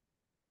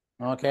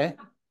 Okay?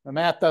 The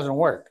math doesn't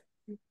work.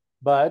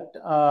 But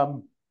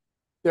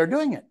they're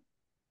doing it.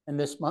 And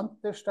this month,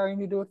 they're starting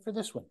to do it for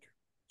this winter.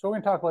 So we're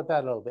going to talk about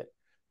that a little bit.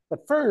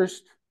 But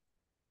first,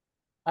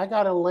 I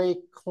got to lay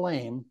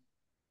claim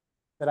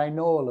that I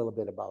know a little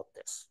bit about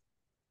this.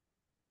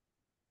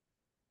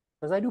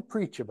 Because I do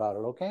preach about it,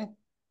 okay?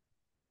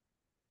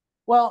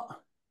 Well,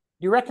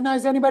 do you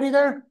recognize anybody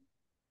there?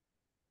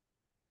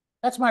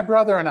 That's my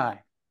brother and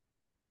I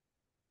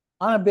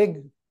on a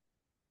big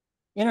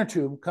inner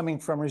tube coming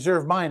from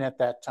Reserve Mine at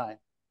that time.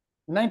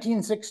 In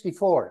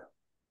 1964,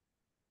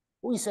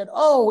 we said,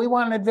 oh, we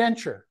want an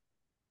adventure.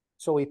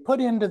 So we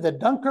put into the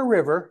Dunker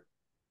River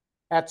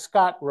at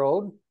Scott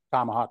Road,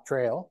 Tomahawk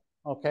Trail,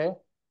 okay,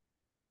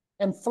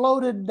 and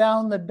floated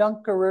down the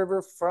Dunker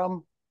River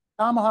from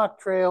Tomahawk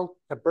Trail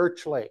to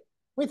Birch Lake.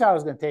 We thought it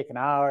was going to take an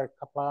hour, a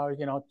couple hours,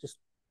 you know, just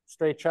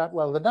straight shot.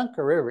 Well, the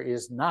Dunker River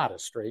is not a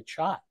straight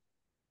shot.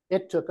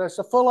 It took us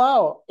a full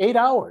hour, 8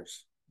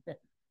 hours.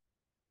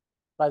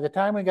 By the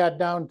time we got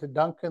down to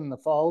Duncan, the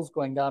falls,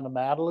 going down to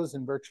Madela's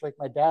in Birch Lake,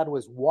 my dad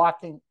was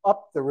walking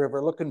up the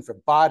river looking for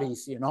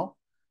bodies, you know.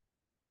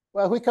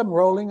 Well, we come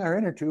rolling our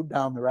inner tube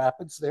down the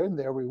rapids there, and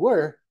there we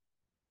were.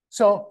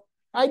 So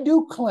I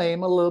do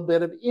claim a little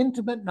bit of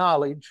intimate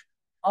knowledge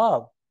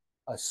of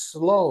a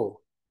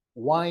slow,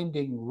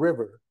 winding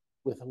river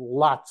with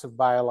lots of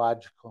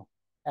biological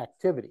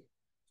activity.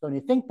 So when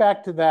you think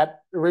back to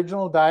that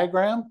original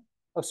diagram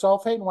of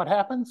sulfate and what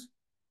happens,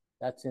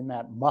 that's in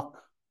that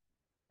muck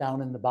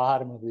down in the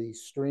bottom of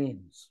these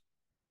streams,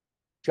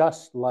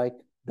 just like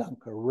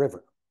Dunker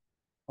River,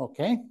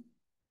 okay?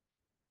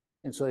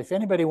 And so if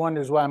anybody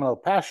wonders why I'm a little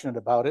passionate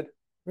about it,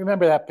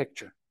 remember that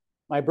picture.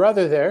 My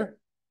brother there,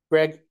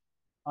 Greg,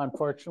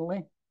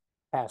 unfortunately,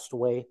 passed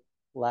away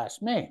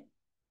last May.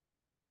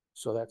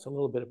 So that's a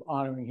little bit of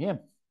honoring him.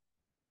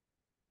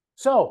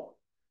 So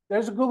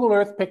there's a Google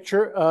Earth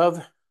picture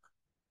of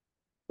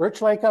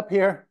Birch Lake up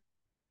here,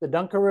 the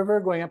Dunker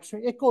River going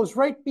upstream. It goes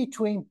right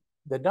between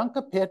the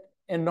Dunker Pit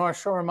and North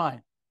Shore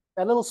Mine.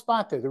 That little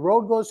spot there, the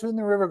road goes through and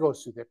the river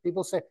goes through there.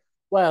 People say,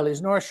 well,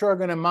 is North Shore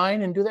going to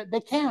mine and do that? They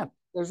can't.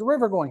 There's a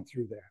river going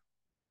through there.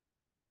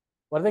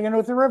 What are they going to do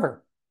with the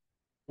river?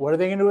 What are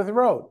they going to do with the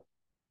road?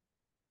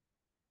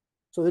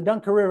 So the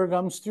Dunker River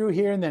comes through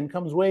here and then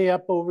comes way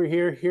up over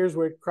here. Here's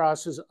where it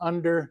crosses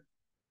under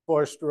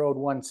Forest Road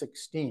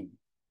 116.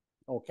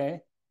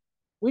 Okay?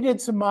 We did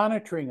some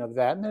monitoring of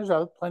that, and there's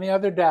plenty of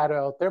other data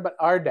out there, but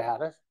our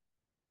data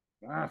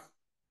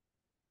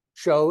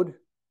showed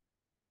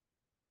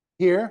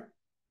here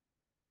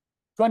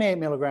 28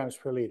 milligrams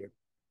per liter.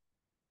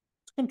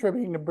 It's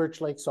contributing to Birch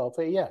Lake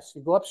sulfate, yes.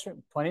 You go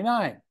upstream,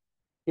 29.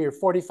 Here,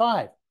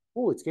 45.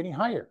 Oh, it's getting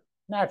higher.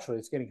 Naturally,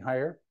 it's getting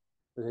higher.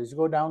 But as you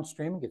go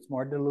downstream, it gets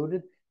more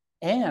diluted.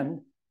 And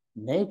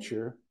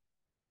nature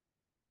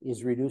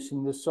is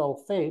reducing the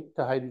sulfate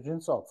to hydrogen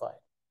sulfide.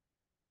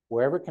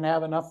 Wherever it can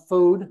have enough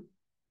food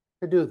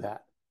to do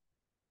that.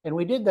 And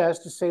we did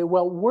that to say,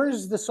 well,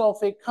 where's the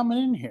sulfate coming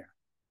in here?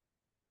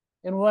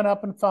 And we went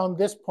up and found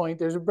this point.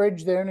 There's a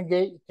bridge there and a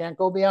gate. You can't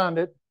go beyond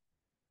it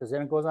because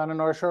then it goes on a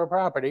North Shore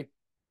property.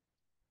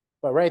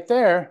 But right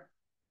there,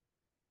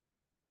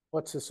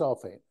 what's the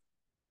sulfate?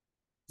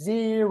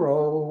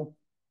 0.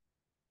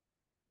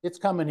 It's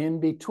coming in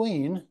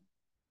between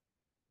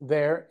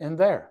there and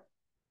there.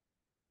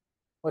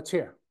 What's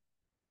here?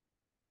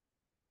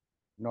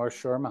 North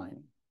Shore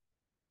Mine,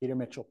 Peter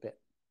Mitchell Pit.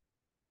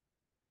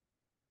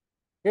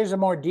 Here's a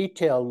more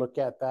detailed look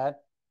at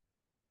that.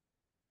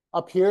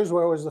 Up here's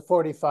where it was the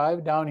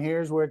 45. Down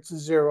here's where it's a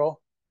 0.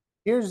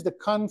 Here's the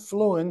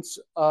confluence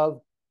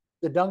of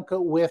the Dunker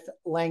with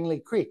Langley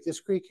Creek. This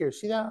creek here,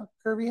 see that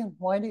curvy and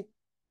windy?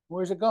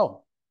 Where's it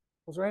go?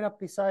 It goes right up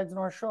besides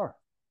North Shore.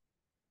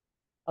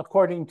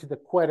 According to the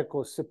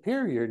Quetico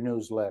Superior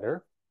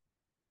newsletter,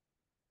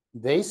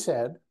 they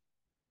said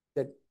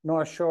that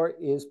North Shore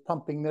is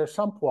pumping their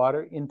sump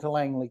water into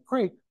Langley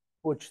Creek,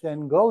 which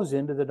then goes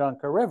into the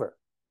Dunker River.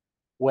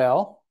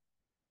 Well,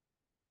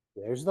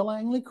 there's the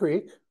Langley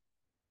Creek.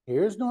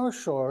 Here's North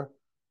Shore,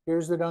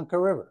 here's the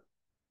Dunka River.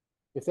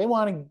 If they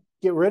want to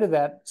get rid of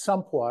that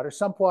sump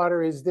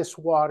water is this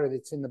water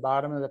that's in the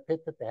bottom of the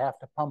pit that they have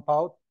to pump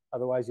out,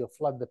 otherwise you'll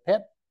flood the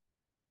pit.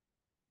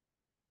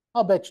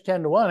 I'll bet you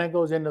 10 to 1 it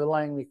goes into the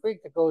Langley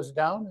Creek that goes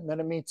down and then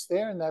it meets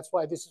there, and that's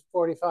why this is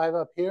 45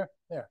 up here,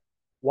 there.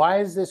 Why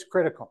is this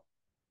critical?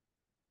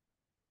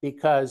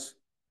 Because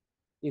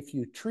if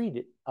you treat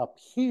it up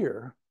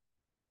here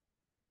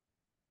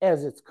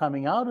as it's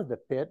coming out of the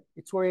pit,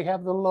 it's where you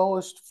have the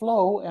lowest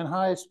flow and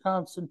highest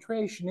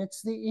concentration.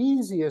 It's the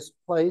easiest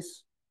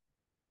place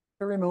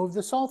to remove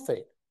the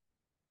sulfate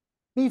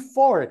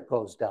before it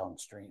goes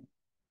downstream.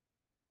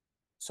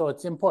 So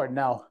it's important.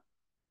 Now,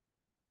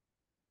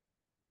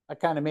 I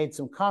kind of made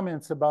some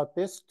comments about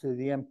this to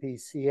the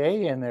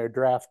MPCA and their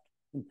draft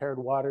impaired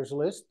waters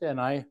list, and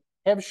I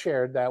have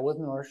shared that with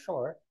North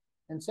Shore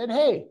and said,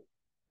 hey,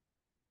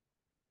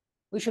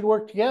 we should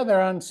work together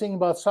on seeing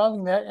about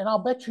solving that, and I'll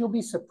bet you'll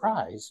be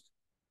surprised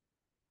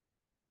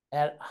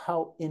at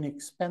how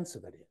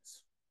inexpensive it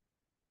is.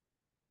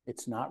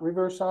 It's not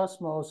reverse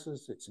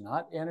osmosis, it's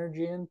not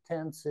energy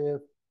intensive.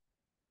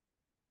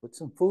 Put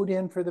some food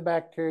in for the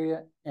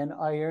bacteria and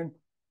iron,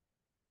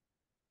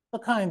 the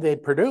kind they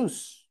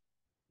produce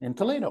in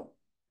Toledo.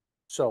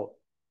 So,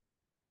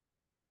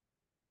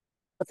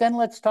 but then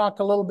let's talk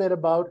a little bit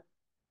about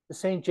the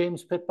St.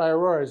 James Pit by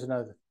Aurora as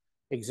another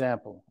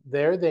example.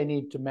 There, they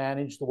need to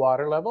manage the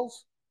water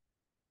levels.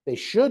 They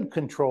should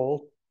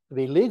control, to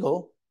be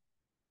legal,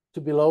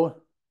 to below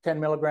 10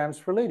 milligrams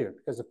per liter,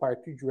 because the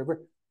Partridge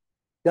River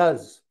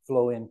does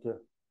flow into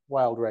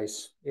wild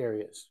rice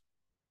areas.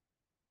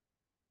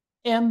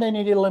 And they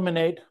need to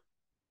eliminate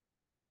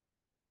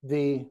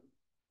the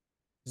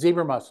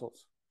zebra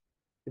mussels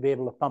to be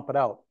able to pump it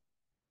out,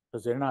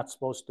 because they're not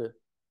supposed to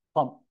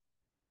pump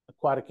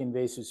aquatic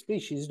invasive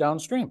species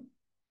downstream.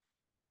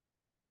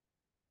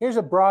 Here's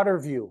a broader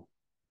view.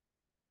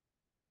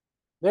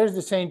 There's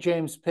the St.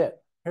 James Pit.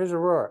 Here's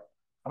Aurora.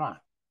 Come on.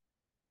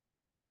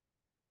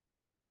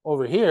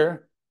 Over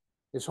here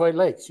is Hoyt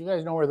Lakes. You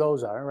guys know where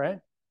those are, right?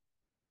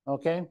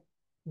 Okay.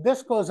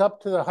 This goes up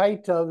to the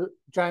height of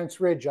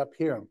Giants Ridge up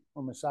here,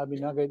 where Mesabi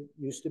Nugget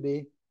used to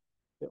be.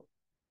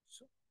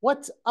 So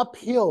what's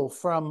uphill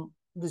from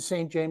the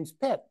St. James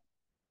Pit?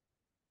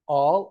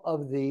 All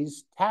of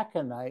these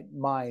taconite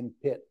mine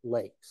pit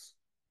lakes.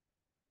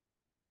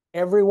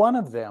 Every one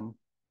of them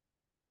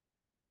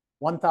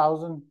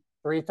 1,000,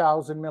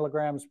 3,000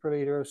 milligrams per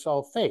liter of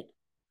sulfate.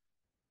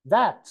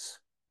 That's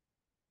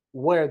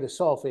where the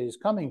sulfate is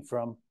coming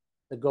from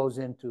that goes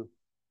into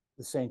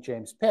the St.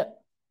 James Pit.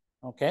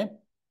 Okay?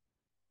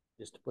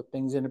 Just to put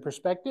things into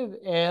perspective.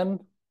 And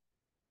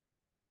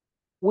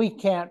we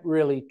can't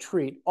really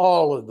treat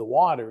all of the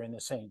water in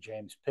the St.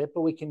 James Pit,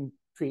 but we can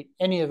treat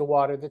any of the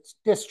water that's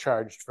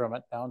discharged from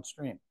it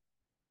downstream.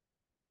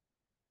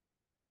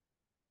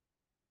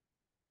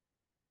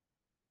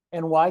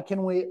 And why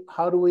can we,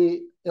 how do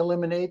we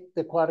eliminate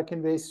the aquatic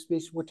invasive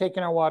species? We're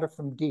taking our water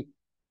from deep.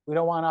 We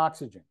don't want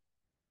oxygen.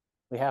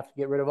 We have to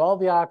get rid of all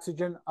the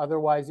oxygen,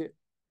 otherwise the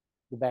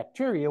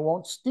bacteria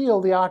won't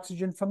steal the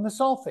oxygen from the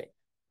sulfate.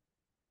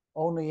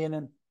 Only in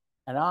an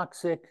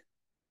anoxic,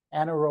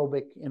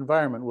 anaerobic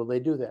environment will they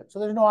do that. So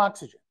there's no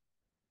oxygen.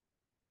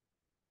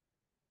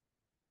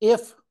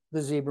 If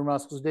the zebra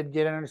mussels did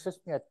get in our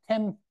system, we had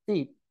 10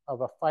 feet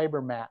of a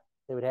fiber mat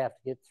they would have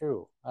to get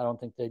through. I don't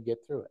think they'd get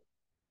through it.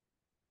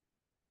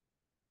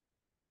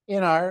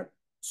 In our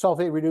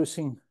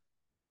sulfate-reducing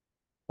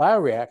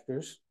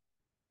bioreactors,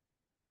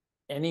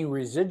 any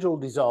residual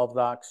dissolved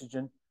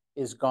oxygen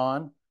is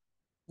gone.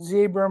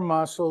 Zebra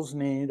mussels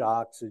need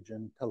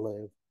oxygen to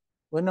live.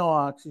 With no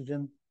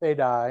oxygen, they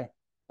die.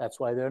 That's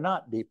why they're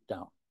not deep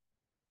down.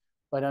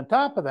 But on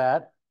top of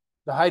that,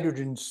 the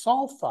hydrogen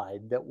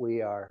sulfide that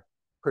we are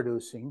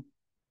producing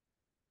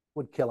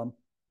would kill them.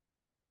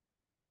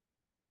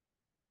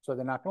 So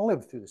they're not going to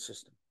live through the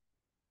system.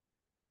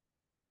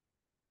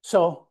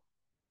 So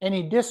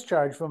any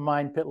discharge from a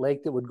mine pit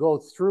lake that would go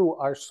through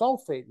our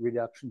sulfate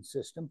reduction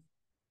system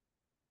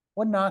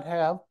would not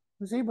have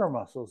zebra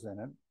mussels in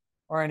it,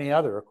 or any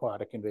other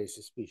aquatic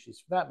invasive species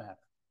for that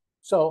matter.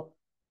 So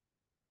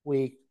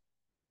we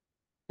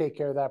take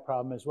care of that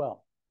problem as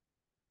well.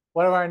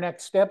 What are our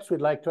next steps?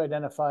 We'd like to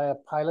identify a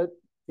pilot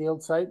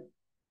field site.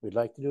 We'd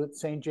like to do it at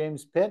St.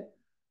 James Pit.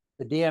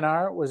 The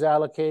DNR was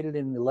allocated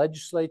in the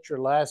legislature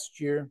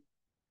last year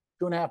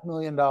 $2.5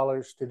 million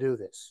to do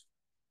this.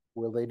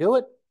 Will they do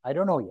it? I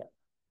don't know yet,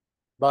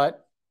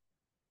 but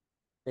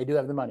they do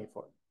have the money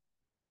for it.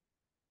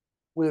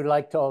 We would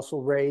like to also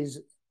raise,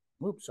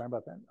 oops, sorry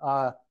about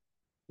that.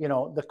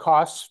 The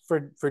costs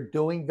for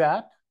doing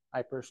that.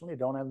 I personally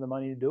don't have the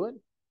money to do it.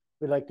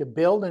 We'd like to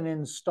build and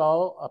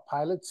install a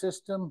pilot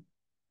system,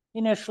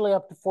 initially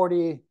up to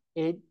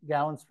 48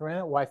 gallons per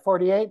minute. Why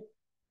 48?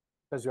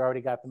 Because we already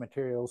got the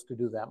materials to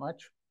do that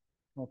much.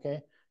 Okay,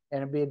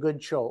 and it'd be a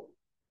good show.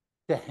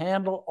 To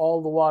handle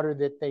all the water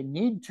that they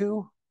need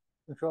to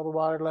control the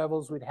water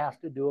levels, we'd have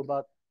to do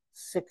about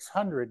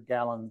 600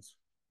 gallons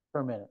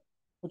per minute,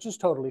 which is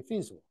totally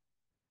feasible.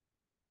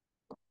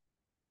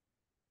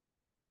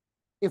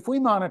 if we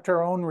monitor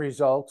our own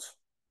results,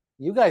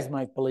 you guys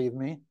might believe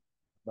me,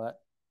 but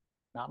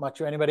not much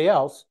of anybody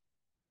else.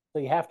 So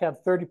you have to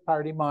have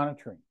third-party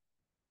monitoring.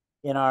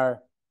 In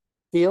our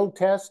field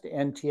test,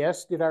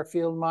 NTS did our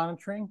field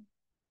monitoring,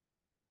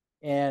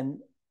 and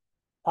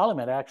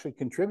Polymet actually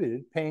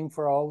contributed, paying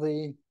for all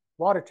the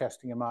water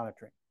testing and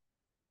monitoring.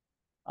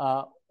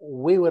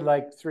 We would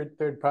like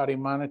third-party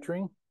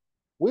monitoring.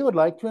 We would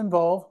like to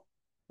involve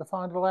the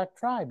Fond du Lac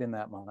tribe in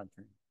that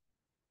monitoring.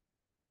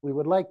 We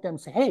would like them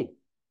to say, hey,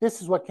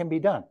 this is what can be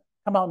done.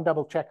 Come out and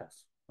double check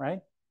us, right?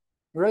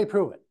 Really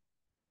prove it.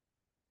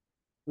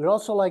 We'd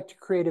also like to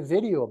create a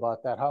video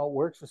about that, how it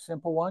works, a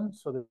simple one,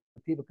 so that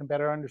people can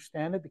better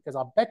understand it, because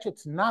I'll bet you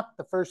it's not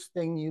the first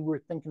thing you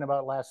were thinking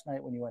about last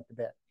night when you went to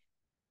bed,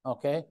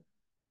 okay?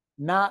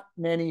 Not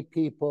many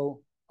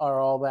people are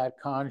all that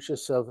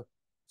conscious of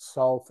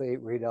sulfate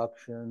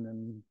reduction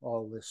and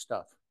all this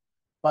stuff,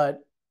 but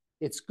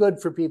it's good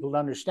for people to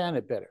understand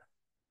it better.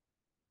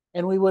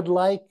 And we would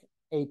like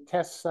a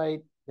test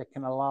site that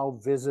can allow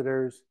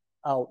visitors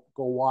out,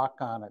 go walk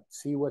on it,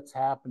 see what's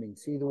happening,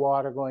 see the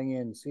water going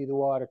in, see the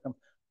water come,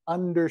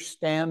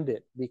 understand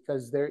it,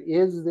 because there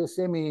is this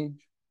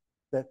image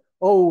that,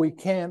 oh, we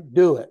can't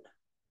do it,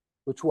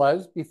 which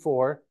was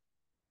before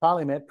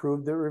Polymet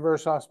proved that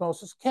reverse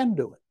osmosis can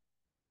do it.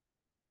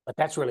 But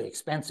that's really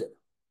expensive.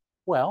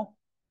 Well,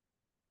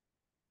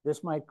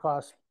 this might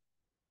cost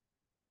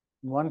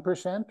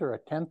 1% or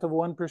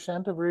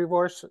 1/10 of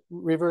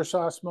reverse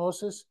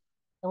osmosis,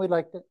 and we'd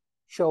like to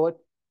show it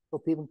so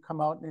people can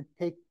come out and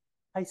take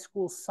high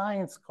school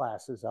science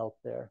classes out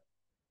there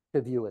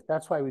to view it.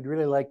 That's why we'd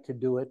really like to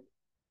do it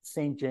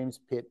St. James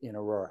Pit in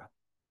Aurora.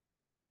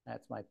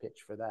 That's my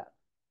pitch for that.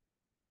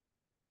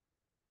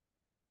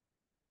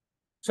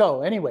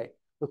 So anyway,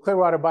 with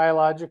Clearwater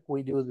Biologic,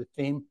 we do the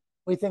theme.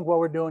 We think what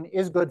we're doing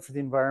is good for the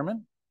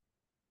environment,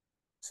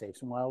 save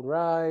some wild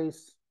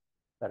rice,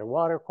 better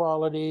water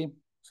quality,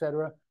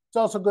 etc. It's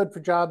also good for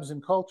jobs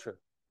and culture.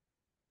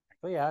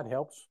 Yeah, it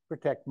helps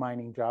protect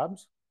mining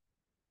jobs,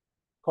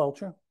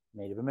 culture,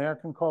 Native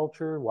American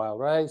culture, wild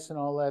rice, and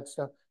all that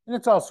stuff. And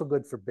it's also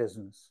good for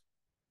business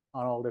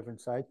on all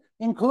different sides,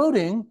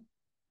 including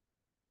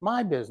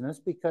my business,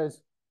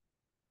 because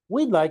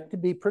we'd like to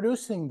be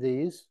producing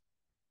these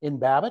in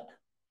Babbitt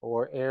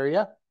or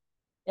area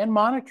and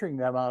monitoring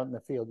them out in the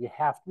field. You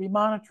have to be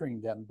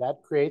monitoring them.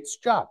 That creates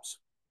jobs.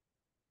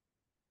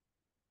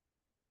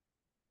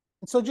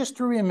 And so just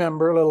to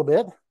remember a little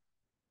bit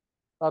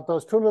about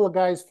those two little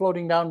guys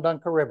floating down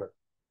Dunker River.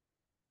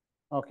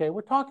 Okay,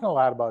 we're talking a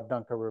lot about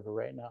Dunker River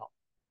right now.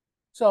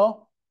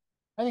 So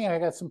I think I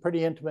got some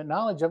pretty intimate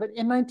knowledge of it.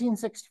 In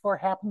 1964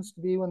 happens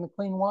to be when the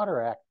Clean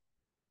Water Act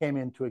came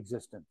into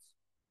existence.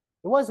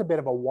 It was a bit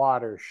of a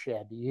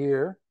watershed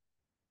year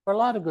for a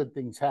lot of good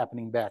things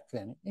happening back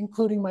then,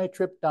 including my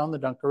trip down the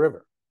Dunker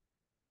River.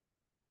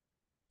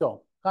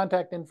 So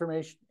contact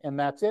information, and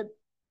that's it.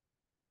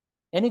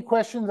 Any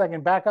questions? I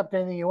can back up to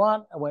anything you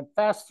want. I went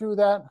fast through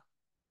that.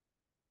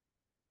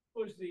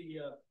 What was the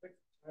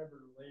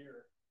fiber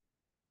layer?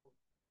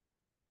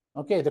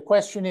 Okay, the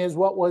question is,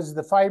 what was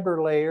the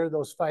fiber layer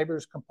those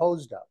fibers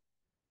composed of?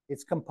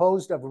 It's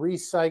composed of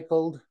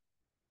recycled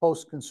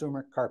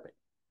post-consumer carpet.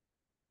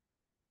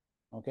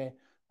 Okay,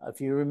 if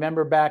you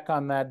remember back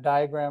on that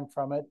diagram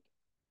from it,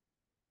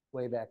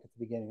 way back at the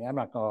beginning, I'm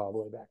not going all the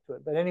way back to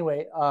it, but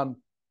anyway,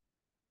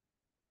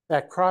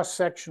 that cross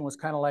section was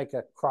kind of like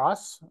a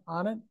cross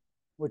on it,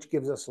 which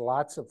gives us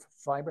lots of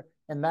fiber.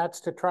 And that's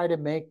to try to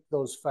make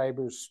those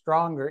fibers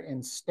stronger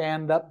and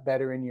stand up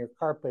better in your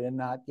carpet and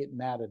not get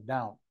matted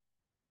down.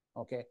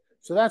 Okay,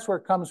 so that's where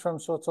it comes from.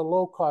 So it's a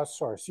low-cost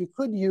source. You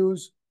could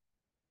use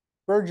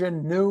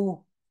virgin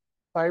new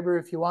fiber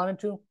if you wanted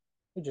to.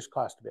 It just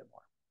cost a bit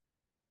more.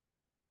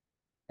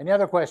 Any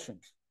other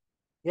questions?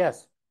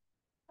 Yes.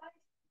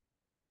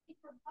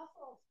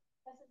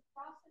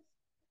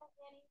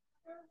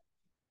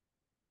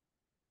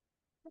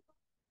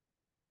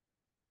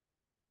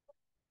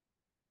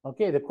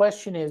 Okay, the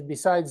question is,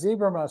 besides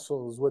zebra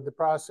mussels, would the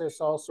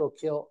process also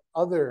kill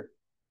other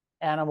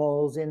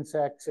animals,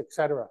 insects,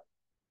 etc.?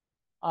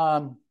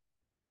 I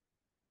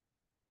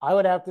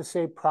would have to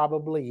say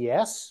probably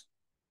yes.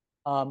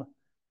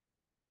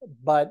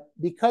 But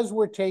because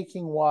we're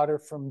taking water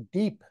from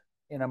deep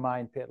in a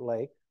mine pit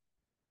lake,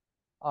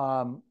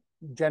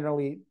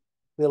 generally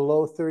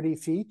below 30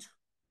 feet,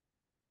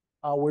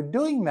 we're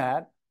doing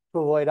that to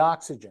avoid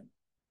oxygen.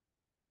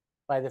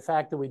 By the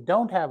fact that we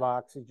don't have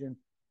oxygen,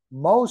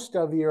 most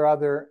of your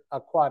other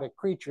aquatic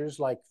creatures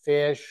like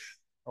fish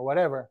or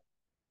whatever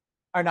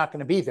are not going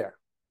to be there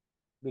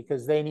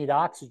because they need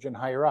oxygen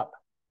higher up.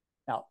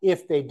 Now,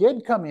 if they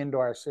did come into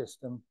our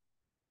system,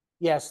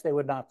 yes, they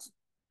would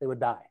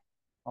die,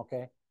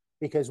 okay?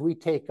 Because we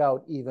take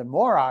out even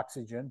more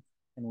oxygen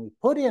and we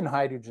put in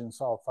hydrogen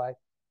sulfide,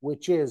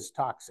 which is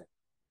toxic.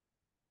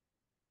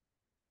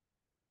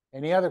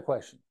 Any other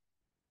questions?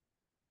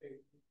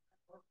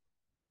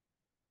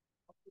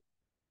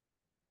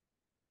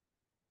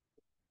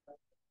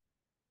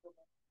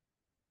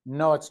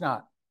 No, it's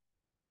not.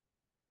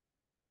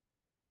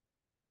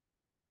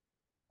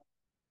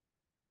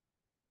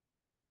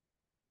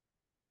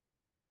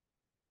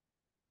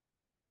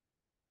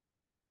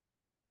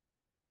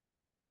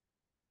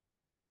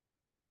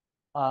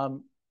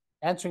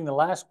 Answering the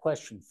last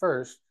question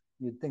first,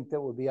 you'd think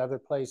there would be other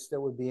places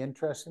that would be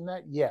interested in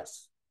that?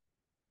 Yes.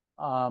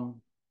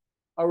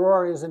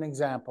 Aurora is an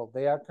example.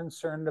 They are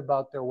concerned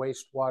about their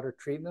wastewater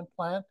treatment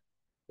plant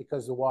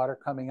because the water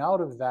coming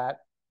out of that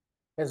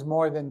has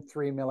more than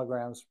 3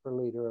 milligrams per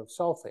liter of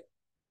sulfate.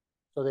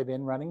 So they've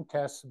been running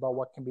tests about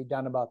what can be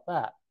done about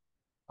that.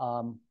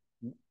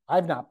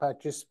 I've not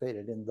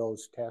participated in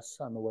those tests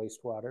on the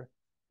wastewater.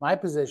 My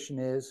position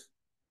is,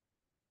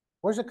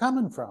 where's it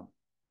coming from?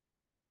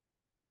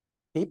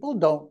 People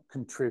don't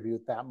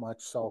contribute that much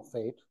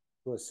sulfate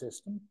to a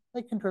system.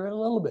 They contribute a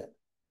little bit.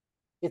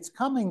 It's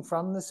coming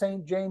from the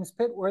St. James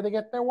pit where they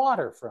get their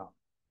water from.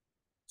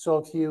 So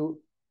if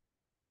you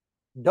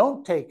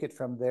don't take it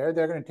from there,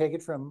 they're going to take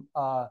it from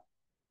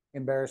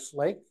Birch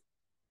Lake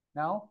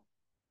now,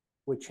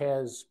 which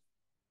has,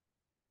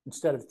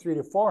 instead of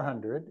 300 to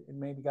 400, it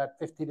maybe got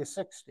 50 to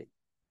 60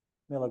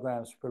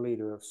 milligrams per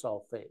liter of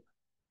sulfate.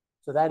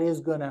 So that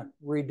is going to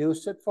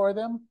reduce it for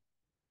them.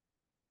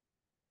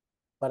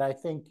 But I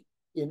think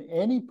in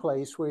any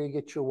place where you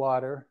get your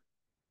water,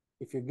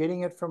 if you're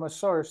getting it from a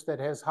source that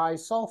has high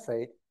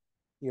sulfate,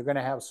 you're going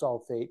to have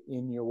sulfate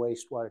in your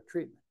wastewater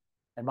treatment.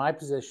 And my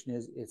position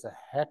is it's a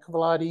heck of a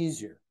lot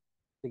easier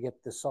to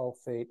get the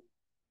sulfate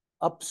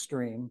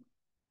upstream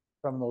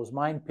from those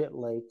mine pit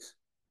lakes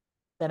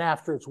than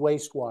after it's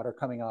wastewater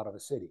coming out of a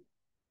city.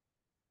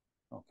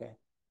 Okay.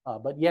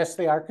 But yes,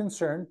 they are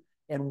concerned.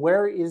 And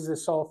where is the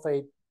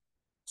sulfate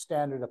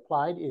standard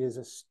applied? It is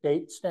a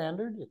state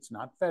standard. It's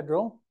not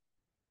federal.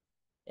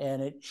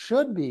 And it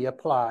should be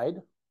applied,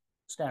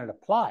 standard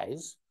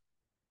applies,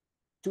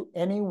 to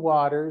any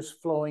waters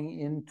flowing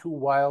into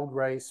wild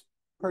rice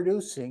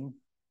producing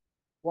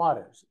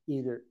waters,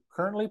 either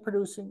currently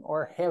producing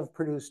or have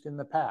produced in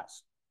the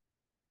past.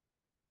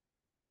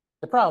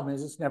 The problem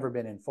is it's never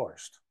been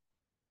enforced.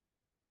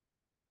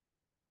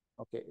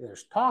 Okay,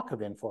 there's talk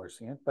of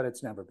enforcing it, but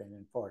it's never been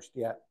enforced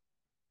yet.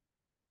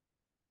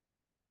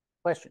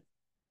 Question?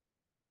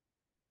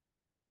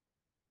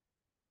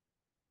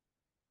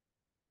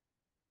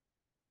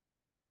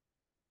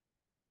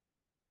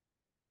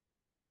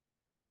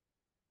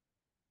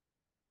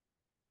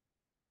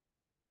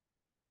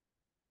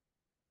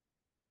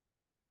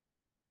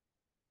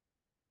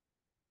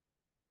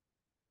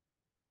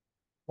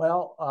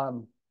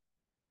 Well,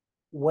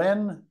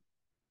 when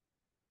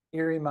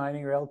Erie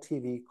Mining or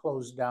LTV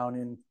closed down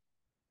in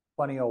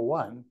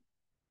 2001,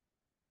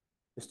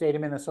 the state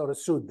of Minnesota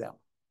sued them.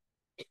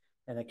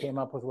 And it came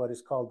up with what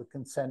is called the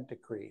consent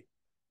decree,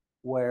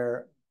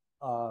 where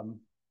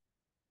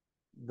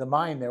the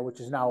mine there, which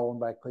is now owned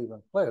by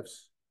Cleveland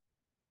Cliffs,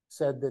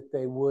 said that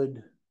they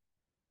would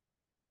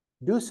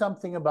do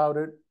something about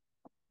it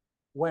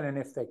when and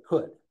if they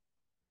could.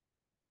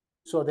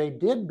 So they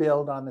did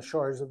build on the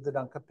shores of the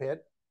Duncan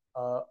Pit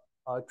a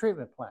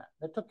treatment plant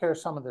that took care of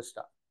some of this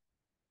stuff.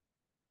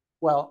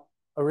 Well,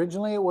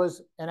 originally it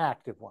was an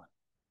active one.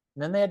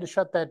 And then they had to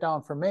shut that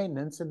down for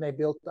maintenance, and they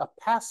built a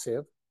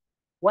passive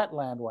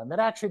wetland one that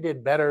actually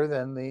did better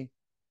than the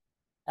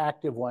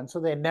active one. So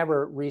they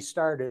never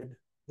restarted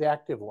the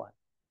active one.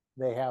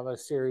 They have a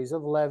series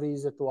of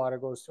levees that the water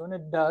goes through, and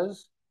it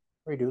does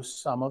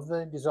reduce some of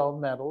the dissolved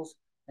metals,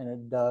 and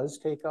it does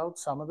take out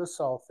some of the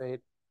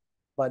sulfate,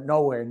 but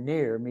nowhere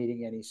near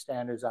meeting any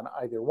standards on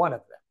either one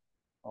of them.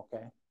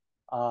 Okay.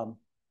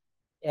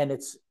 And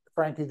it's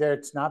frankly there,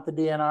 it's not the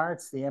DNR,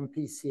 it's the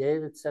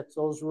MPCA that sets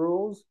those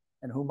rules,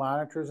 and who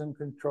monitors and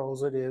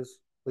controls it is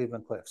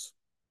Cleveland Cliffs.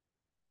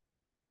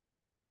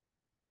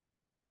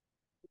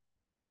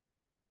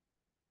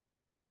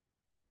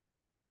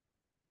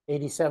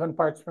 $87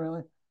 parts per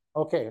million?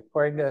 Okay,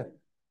 according to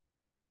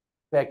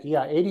Becky,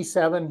 yeah,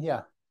 87,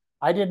 yeah.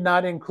 I did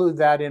not include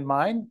that in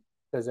mine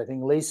because I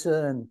think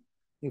Lisa and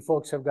you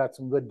folks have got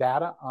some good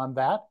data on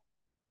that.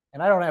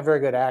 And I don't have very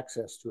good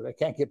access to it. I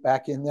can't get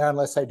back in there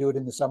unless I do it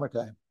in the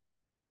summertime.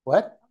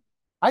 What?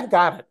 I've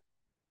got it.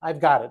 I've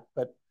got it.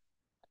 But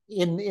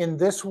in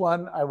this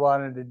one, I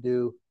wanted to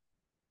do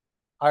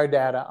our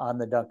data on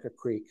the Duncan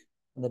Creek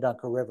and the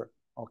Duncan River,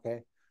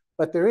 okay?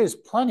 But there is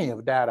plenty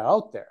of data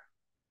out there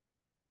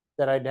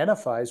that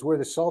identifies where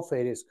the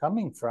sulfate is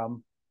coming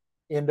from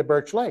into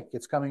Birch Lake.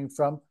 It's coming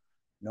from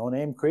No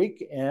Name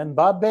Creek and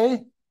Bob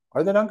Bay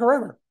or the Duncan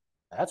River.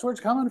 That's where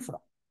it's coming from.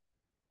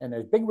 And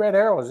there's big red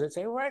arrows that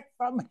say right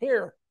from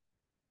here.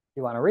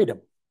 You want to read them?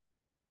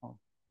 Oh.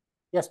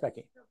 Yes,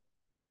 Becky.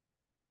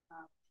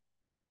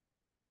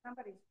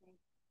 Somebody's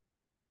thinking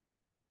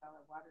about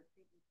a water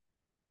treatment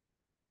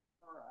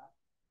or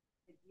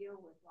to deal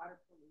with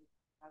water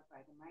pollution caused by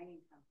the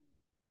mining company,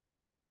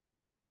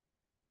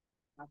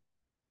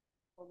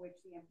 for which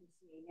the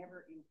MPCA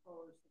never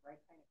imposed the right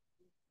kind of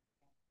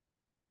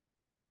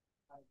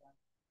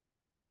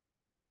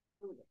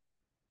food.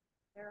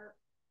 There are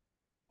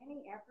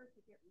any efforts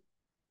to get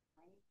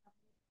mining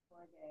companies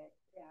for the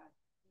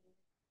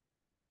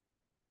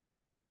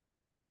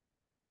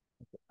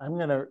I'm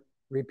going to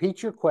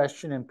repeat your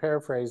question and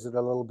paraphrase it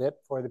a little bit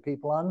for the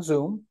people on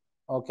Zoom.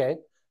 Okay.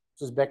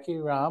 This is Becky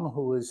Ram,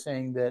 who is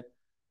saying that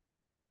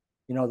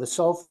You know, the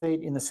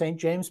sulfate in the St.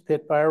 James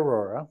pit by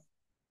Aurora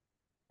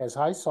has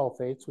high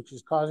sulfates, which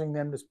is causing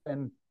them to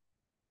spend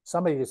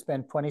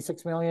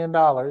 $26 million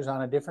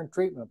on a different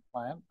treatment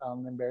plant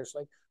down in Birch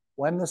Lake,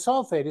 when the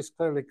sulfate is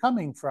clearly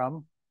coming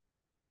from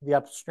the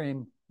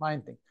upstream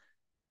mine thing.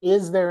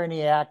 Is there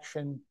any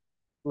action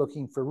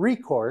looking for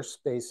recourse,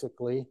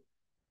 basically,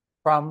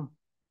 from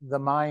the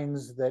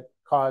mines that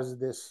caused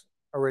this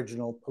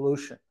original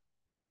pollution?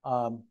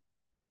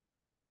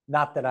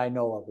 Not that I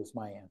know of is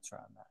my answer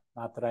on that.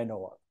 Not that I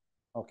know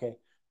of. Okay.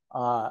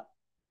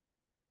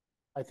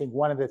 I think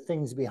one of the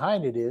things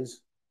behind it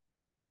is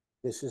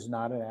this is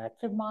not an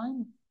active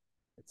mine.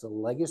 It's a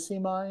legacy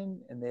mine,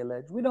 and they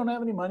allege we don't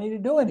have any money to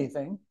do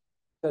anything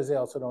because they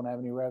also don't have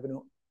any revenue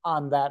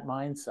on that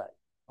mine site.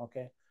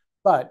 Okay.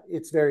 But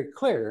it's very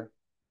clear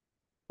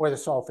where the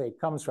sulfate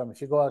comes from. If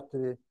you go out to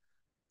the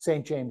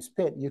St. James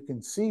pit, you can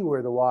see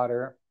where the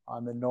water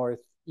on the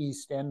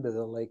northeast end of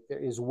the lake there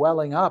is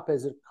welling up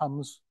as it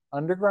comes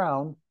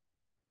underground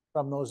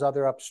from those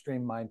other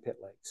upstream mine pit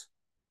lakes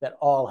that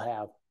all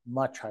have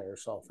much higher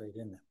sulfate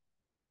in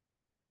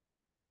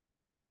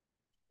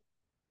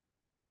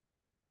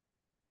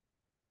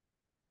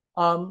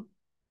them.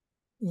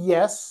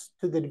 Yes,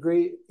 to the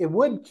degree it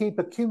would keep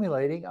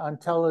accumulating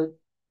until it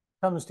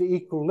comes to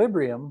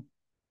equilibrium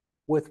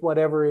with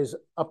whatever is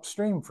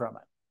upstream from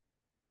it.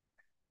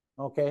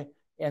 Okay,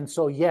 and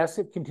so yes,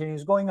 it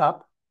continues going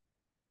up,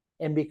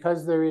 and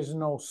because there is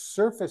no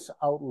surface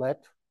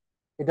outlet,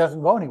 it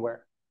doesn't go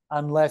anywhere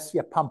unless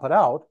you pump it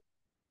out,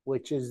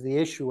 which is the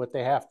issue what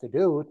they have to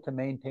do to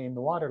maintain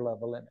the water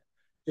level in it.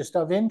 Just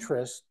of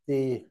interest,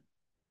 the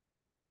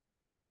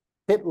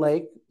pit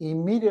lake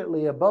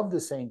immediately above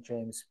the St.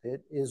 James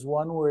pit is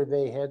one where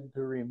they had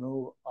to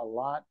remove a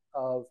lot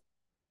of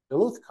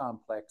Duluth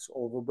complex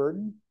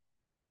overburden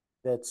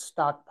that's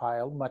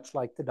stockpiled, much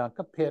like the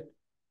Dunca pit,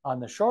 on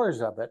the shores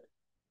of it.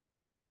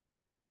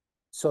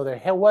 So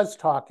there was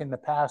talk in the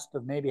past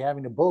of maybe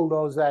having to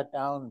bulldoze that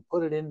down and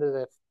put it into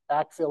the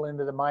backfill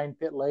into the mine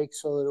pit lake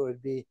so that it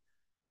would be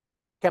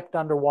kept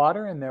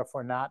underwater and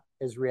therefore not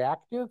as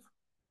reactive.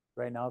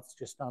 Right now it's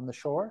just on the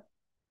shore.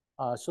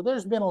 So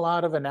there's been a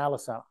lot of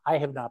analysis. I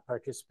have not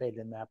participated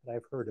in that, but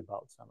I've heard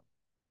about some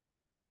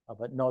of it.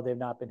 But no, they've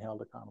not been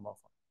held accountable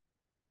for it.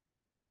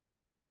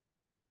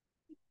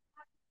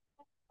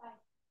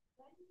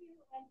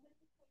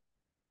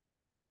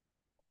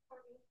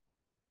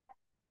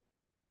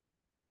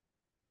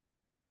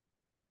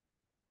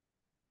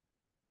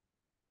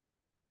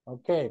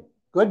 Okay,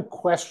 good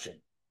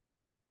question.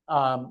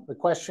 The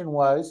question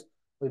was,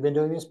 we've been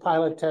doing this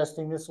pilot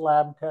testing, this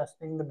lab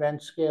testing, the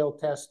bench scale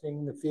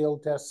testing, the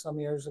field test some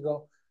years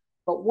ago.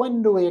 But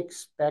when do we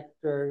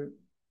expect to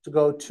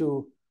go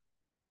to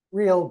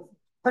real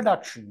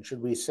production,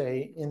 should we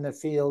say, in the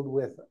field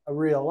with a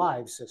real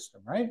live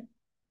system, right?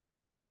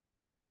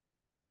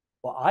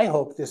 Well, I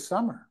hope this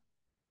summer.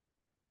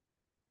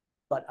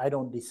 But I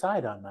don't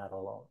decide on that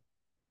alone.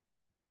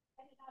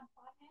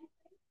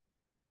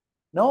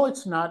 No,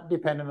 it's not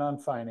dependent on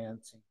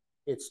financing.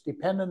 It's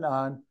dependent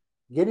on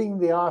getting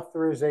the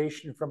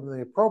authorization from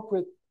the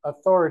appropriate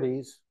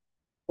authorities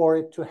for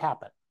it to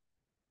happen.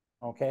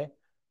 Okay.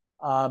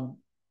 From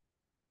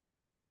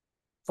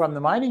the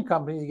mining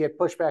companies, you get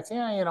pushbacks.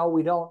 Yeah, you know,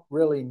 we don't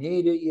really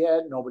need it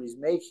yet. Nobody's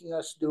making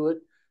us do it.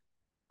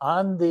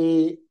 On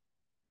the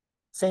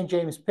St.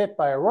 James pit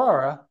by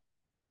Aurora,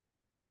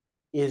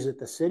 is it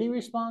the city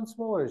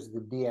responsible or is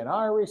the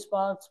DNR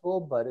responsible?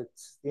 But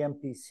it's the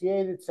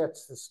MPCA that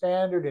sets the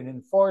standard and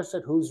enforce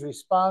it. Who's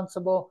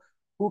responsible?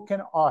 Who can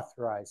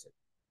authorize it?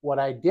 What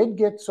I did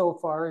get so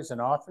far is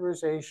an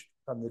authorization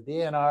from the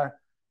DNR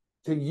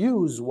to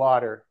use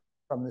water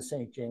from the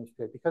St. James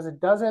pit because it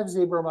does have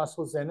zebra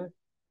mussels in it.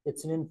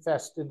 It's an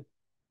infested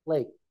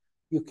lake.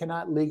 You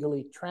cannot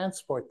legally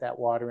transport that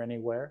water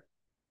anywhere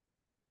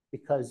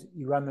because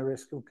you run the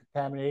risk of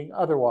contaminating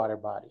other water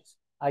bodies.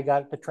 I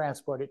got to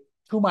transport it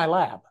to my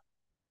lab.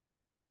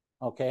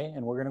 Okay,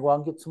 and we're going to go out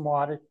and get some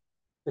water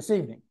this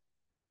evening.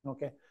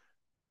 Okay,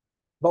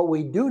 but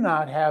we do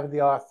not have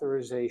the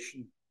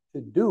authorization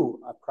to do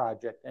a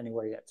project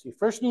anywhere yet. So you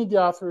first need the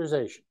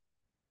authorization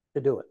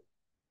to do it.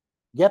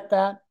 Get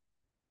that,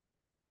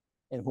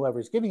 and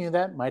whoever's giving you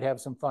that might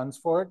have some funds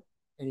for it,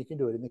 and you can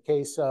do it. In the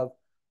case of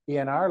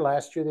DNR,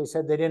 last year they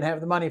said they didn't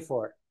have the money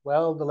for it.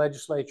 Well, the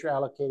legislature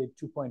allocated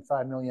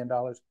 $2.5 million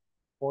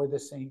for the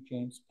St.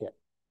 James pit.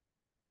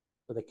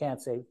 So they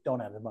can't say, don't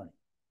have the money.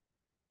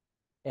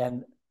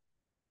 And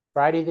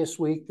Friday this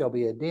week, there'll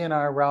be a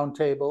DNR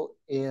roundtable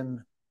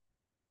in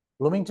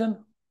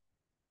Bloomington.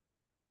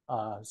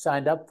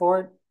 Signed up for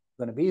it,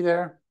 going to be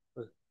there.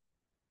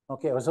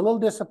 Okay, I was a little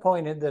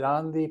disappointed that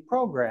on the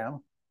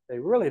program, they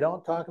really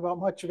don't talk about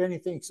much of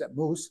anything except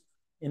moose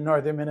in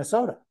northern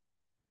Minnesota,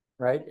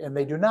 right? And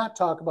they do not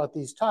talk about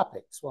these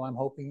topics. Well, I'm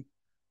hoping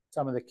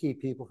some of the key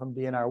people from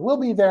DNR will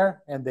be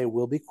there and they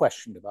will be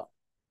questioned about.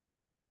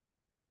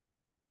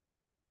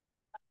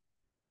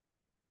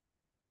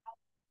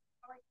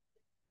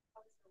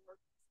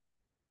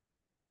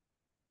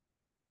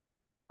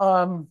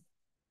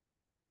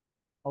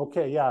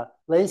 Okay, yeah.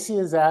 Lacey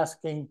is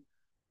asking,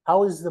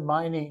 how is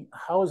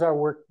our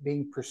work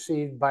being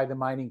perceived by the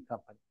mining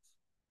companies?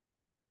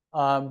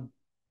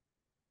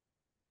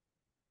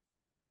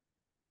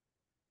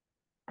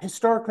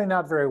 Historically,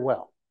 not very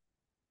well.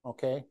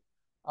 Okay.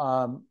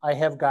 I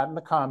have gotten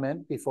the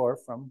comment before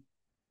from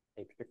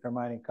a particular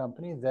mining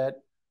company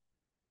that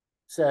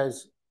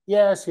says,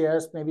 yes,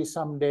 maybe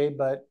someday,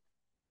 but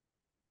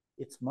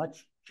it's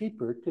much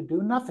cheaper to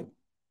do nothing.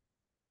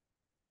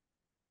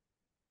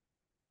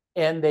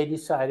 And they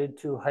decided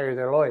to hire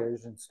their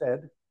lawyers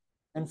instead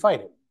and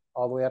fight it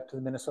all the way up to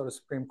the Minnesota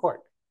Supreme Court.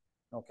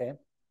 Okay.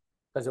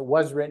 Because it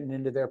was written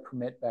into their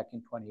permit back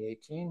in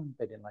 2018.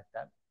 They didn't like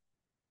that.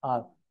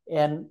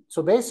 And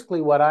so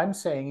basically what I'm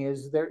saying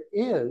is there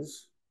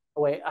is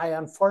a way. I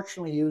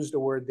unfortunately used a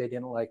word they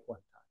didn't like one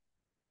time.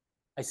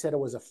 I said it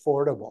was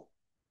affordable.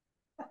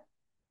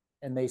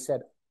 And they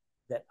said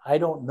that I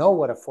don't know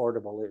what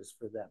affordable is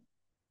for them.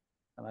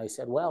 And I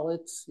said, well,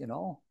 it's,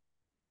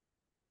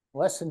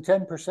 less than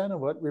 10%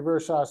 of what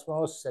reverse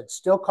osmosis said.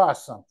 Still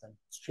costs something.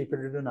 It's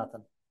cheaper to do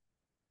nothing.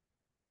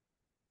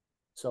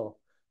 So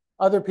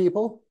other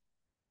people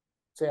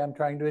say I'm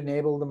trying to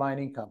enable the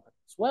mining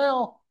companies.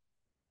 Well,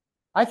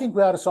 I think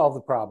we ought to solve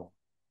the problem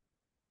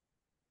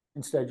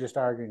instead of just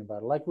arguing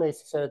about it. Like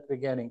Lacey said at the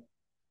beginning,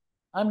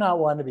 I'm not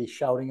one to be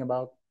shouting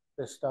about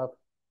this stuff.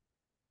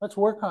 Let's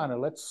work on it.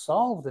 Let's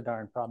solve the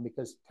darn problem,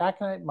 because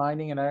taconite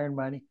mining and iron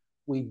mining,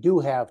 we do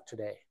have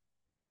today.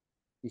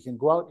 You can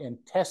go out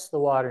and test the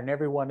water in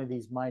every one of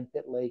these mine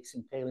pit lakes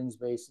and tailings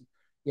basins.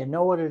 You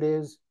know what it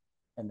is,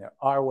 and there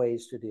are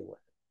ways to deal with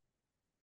it.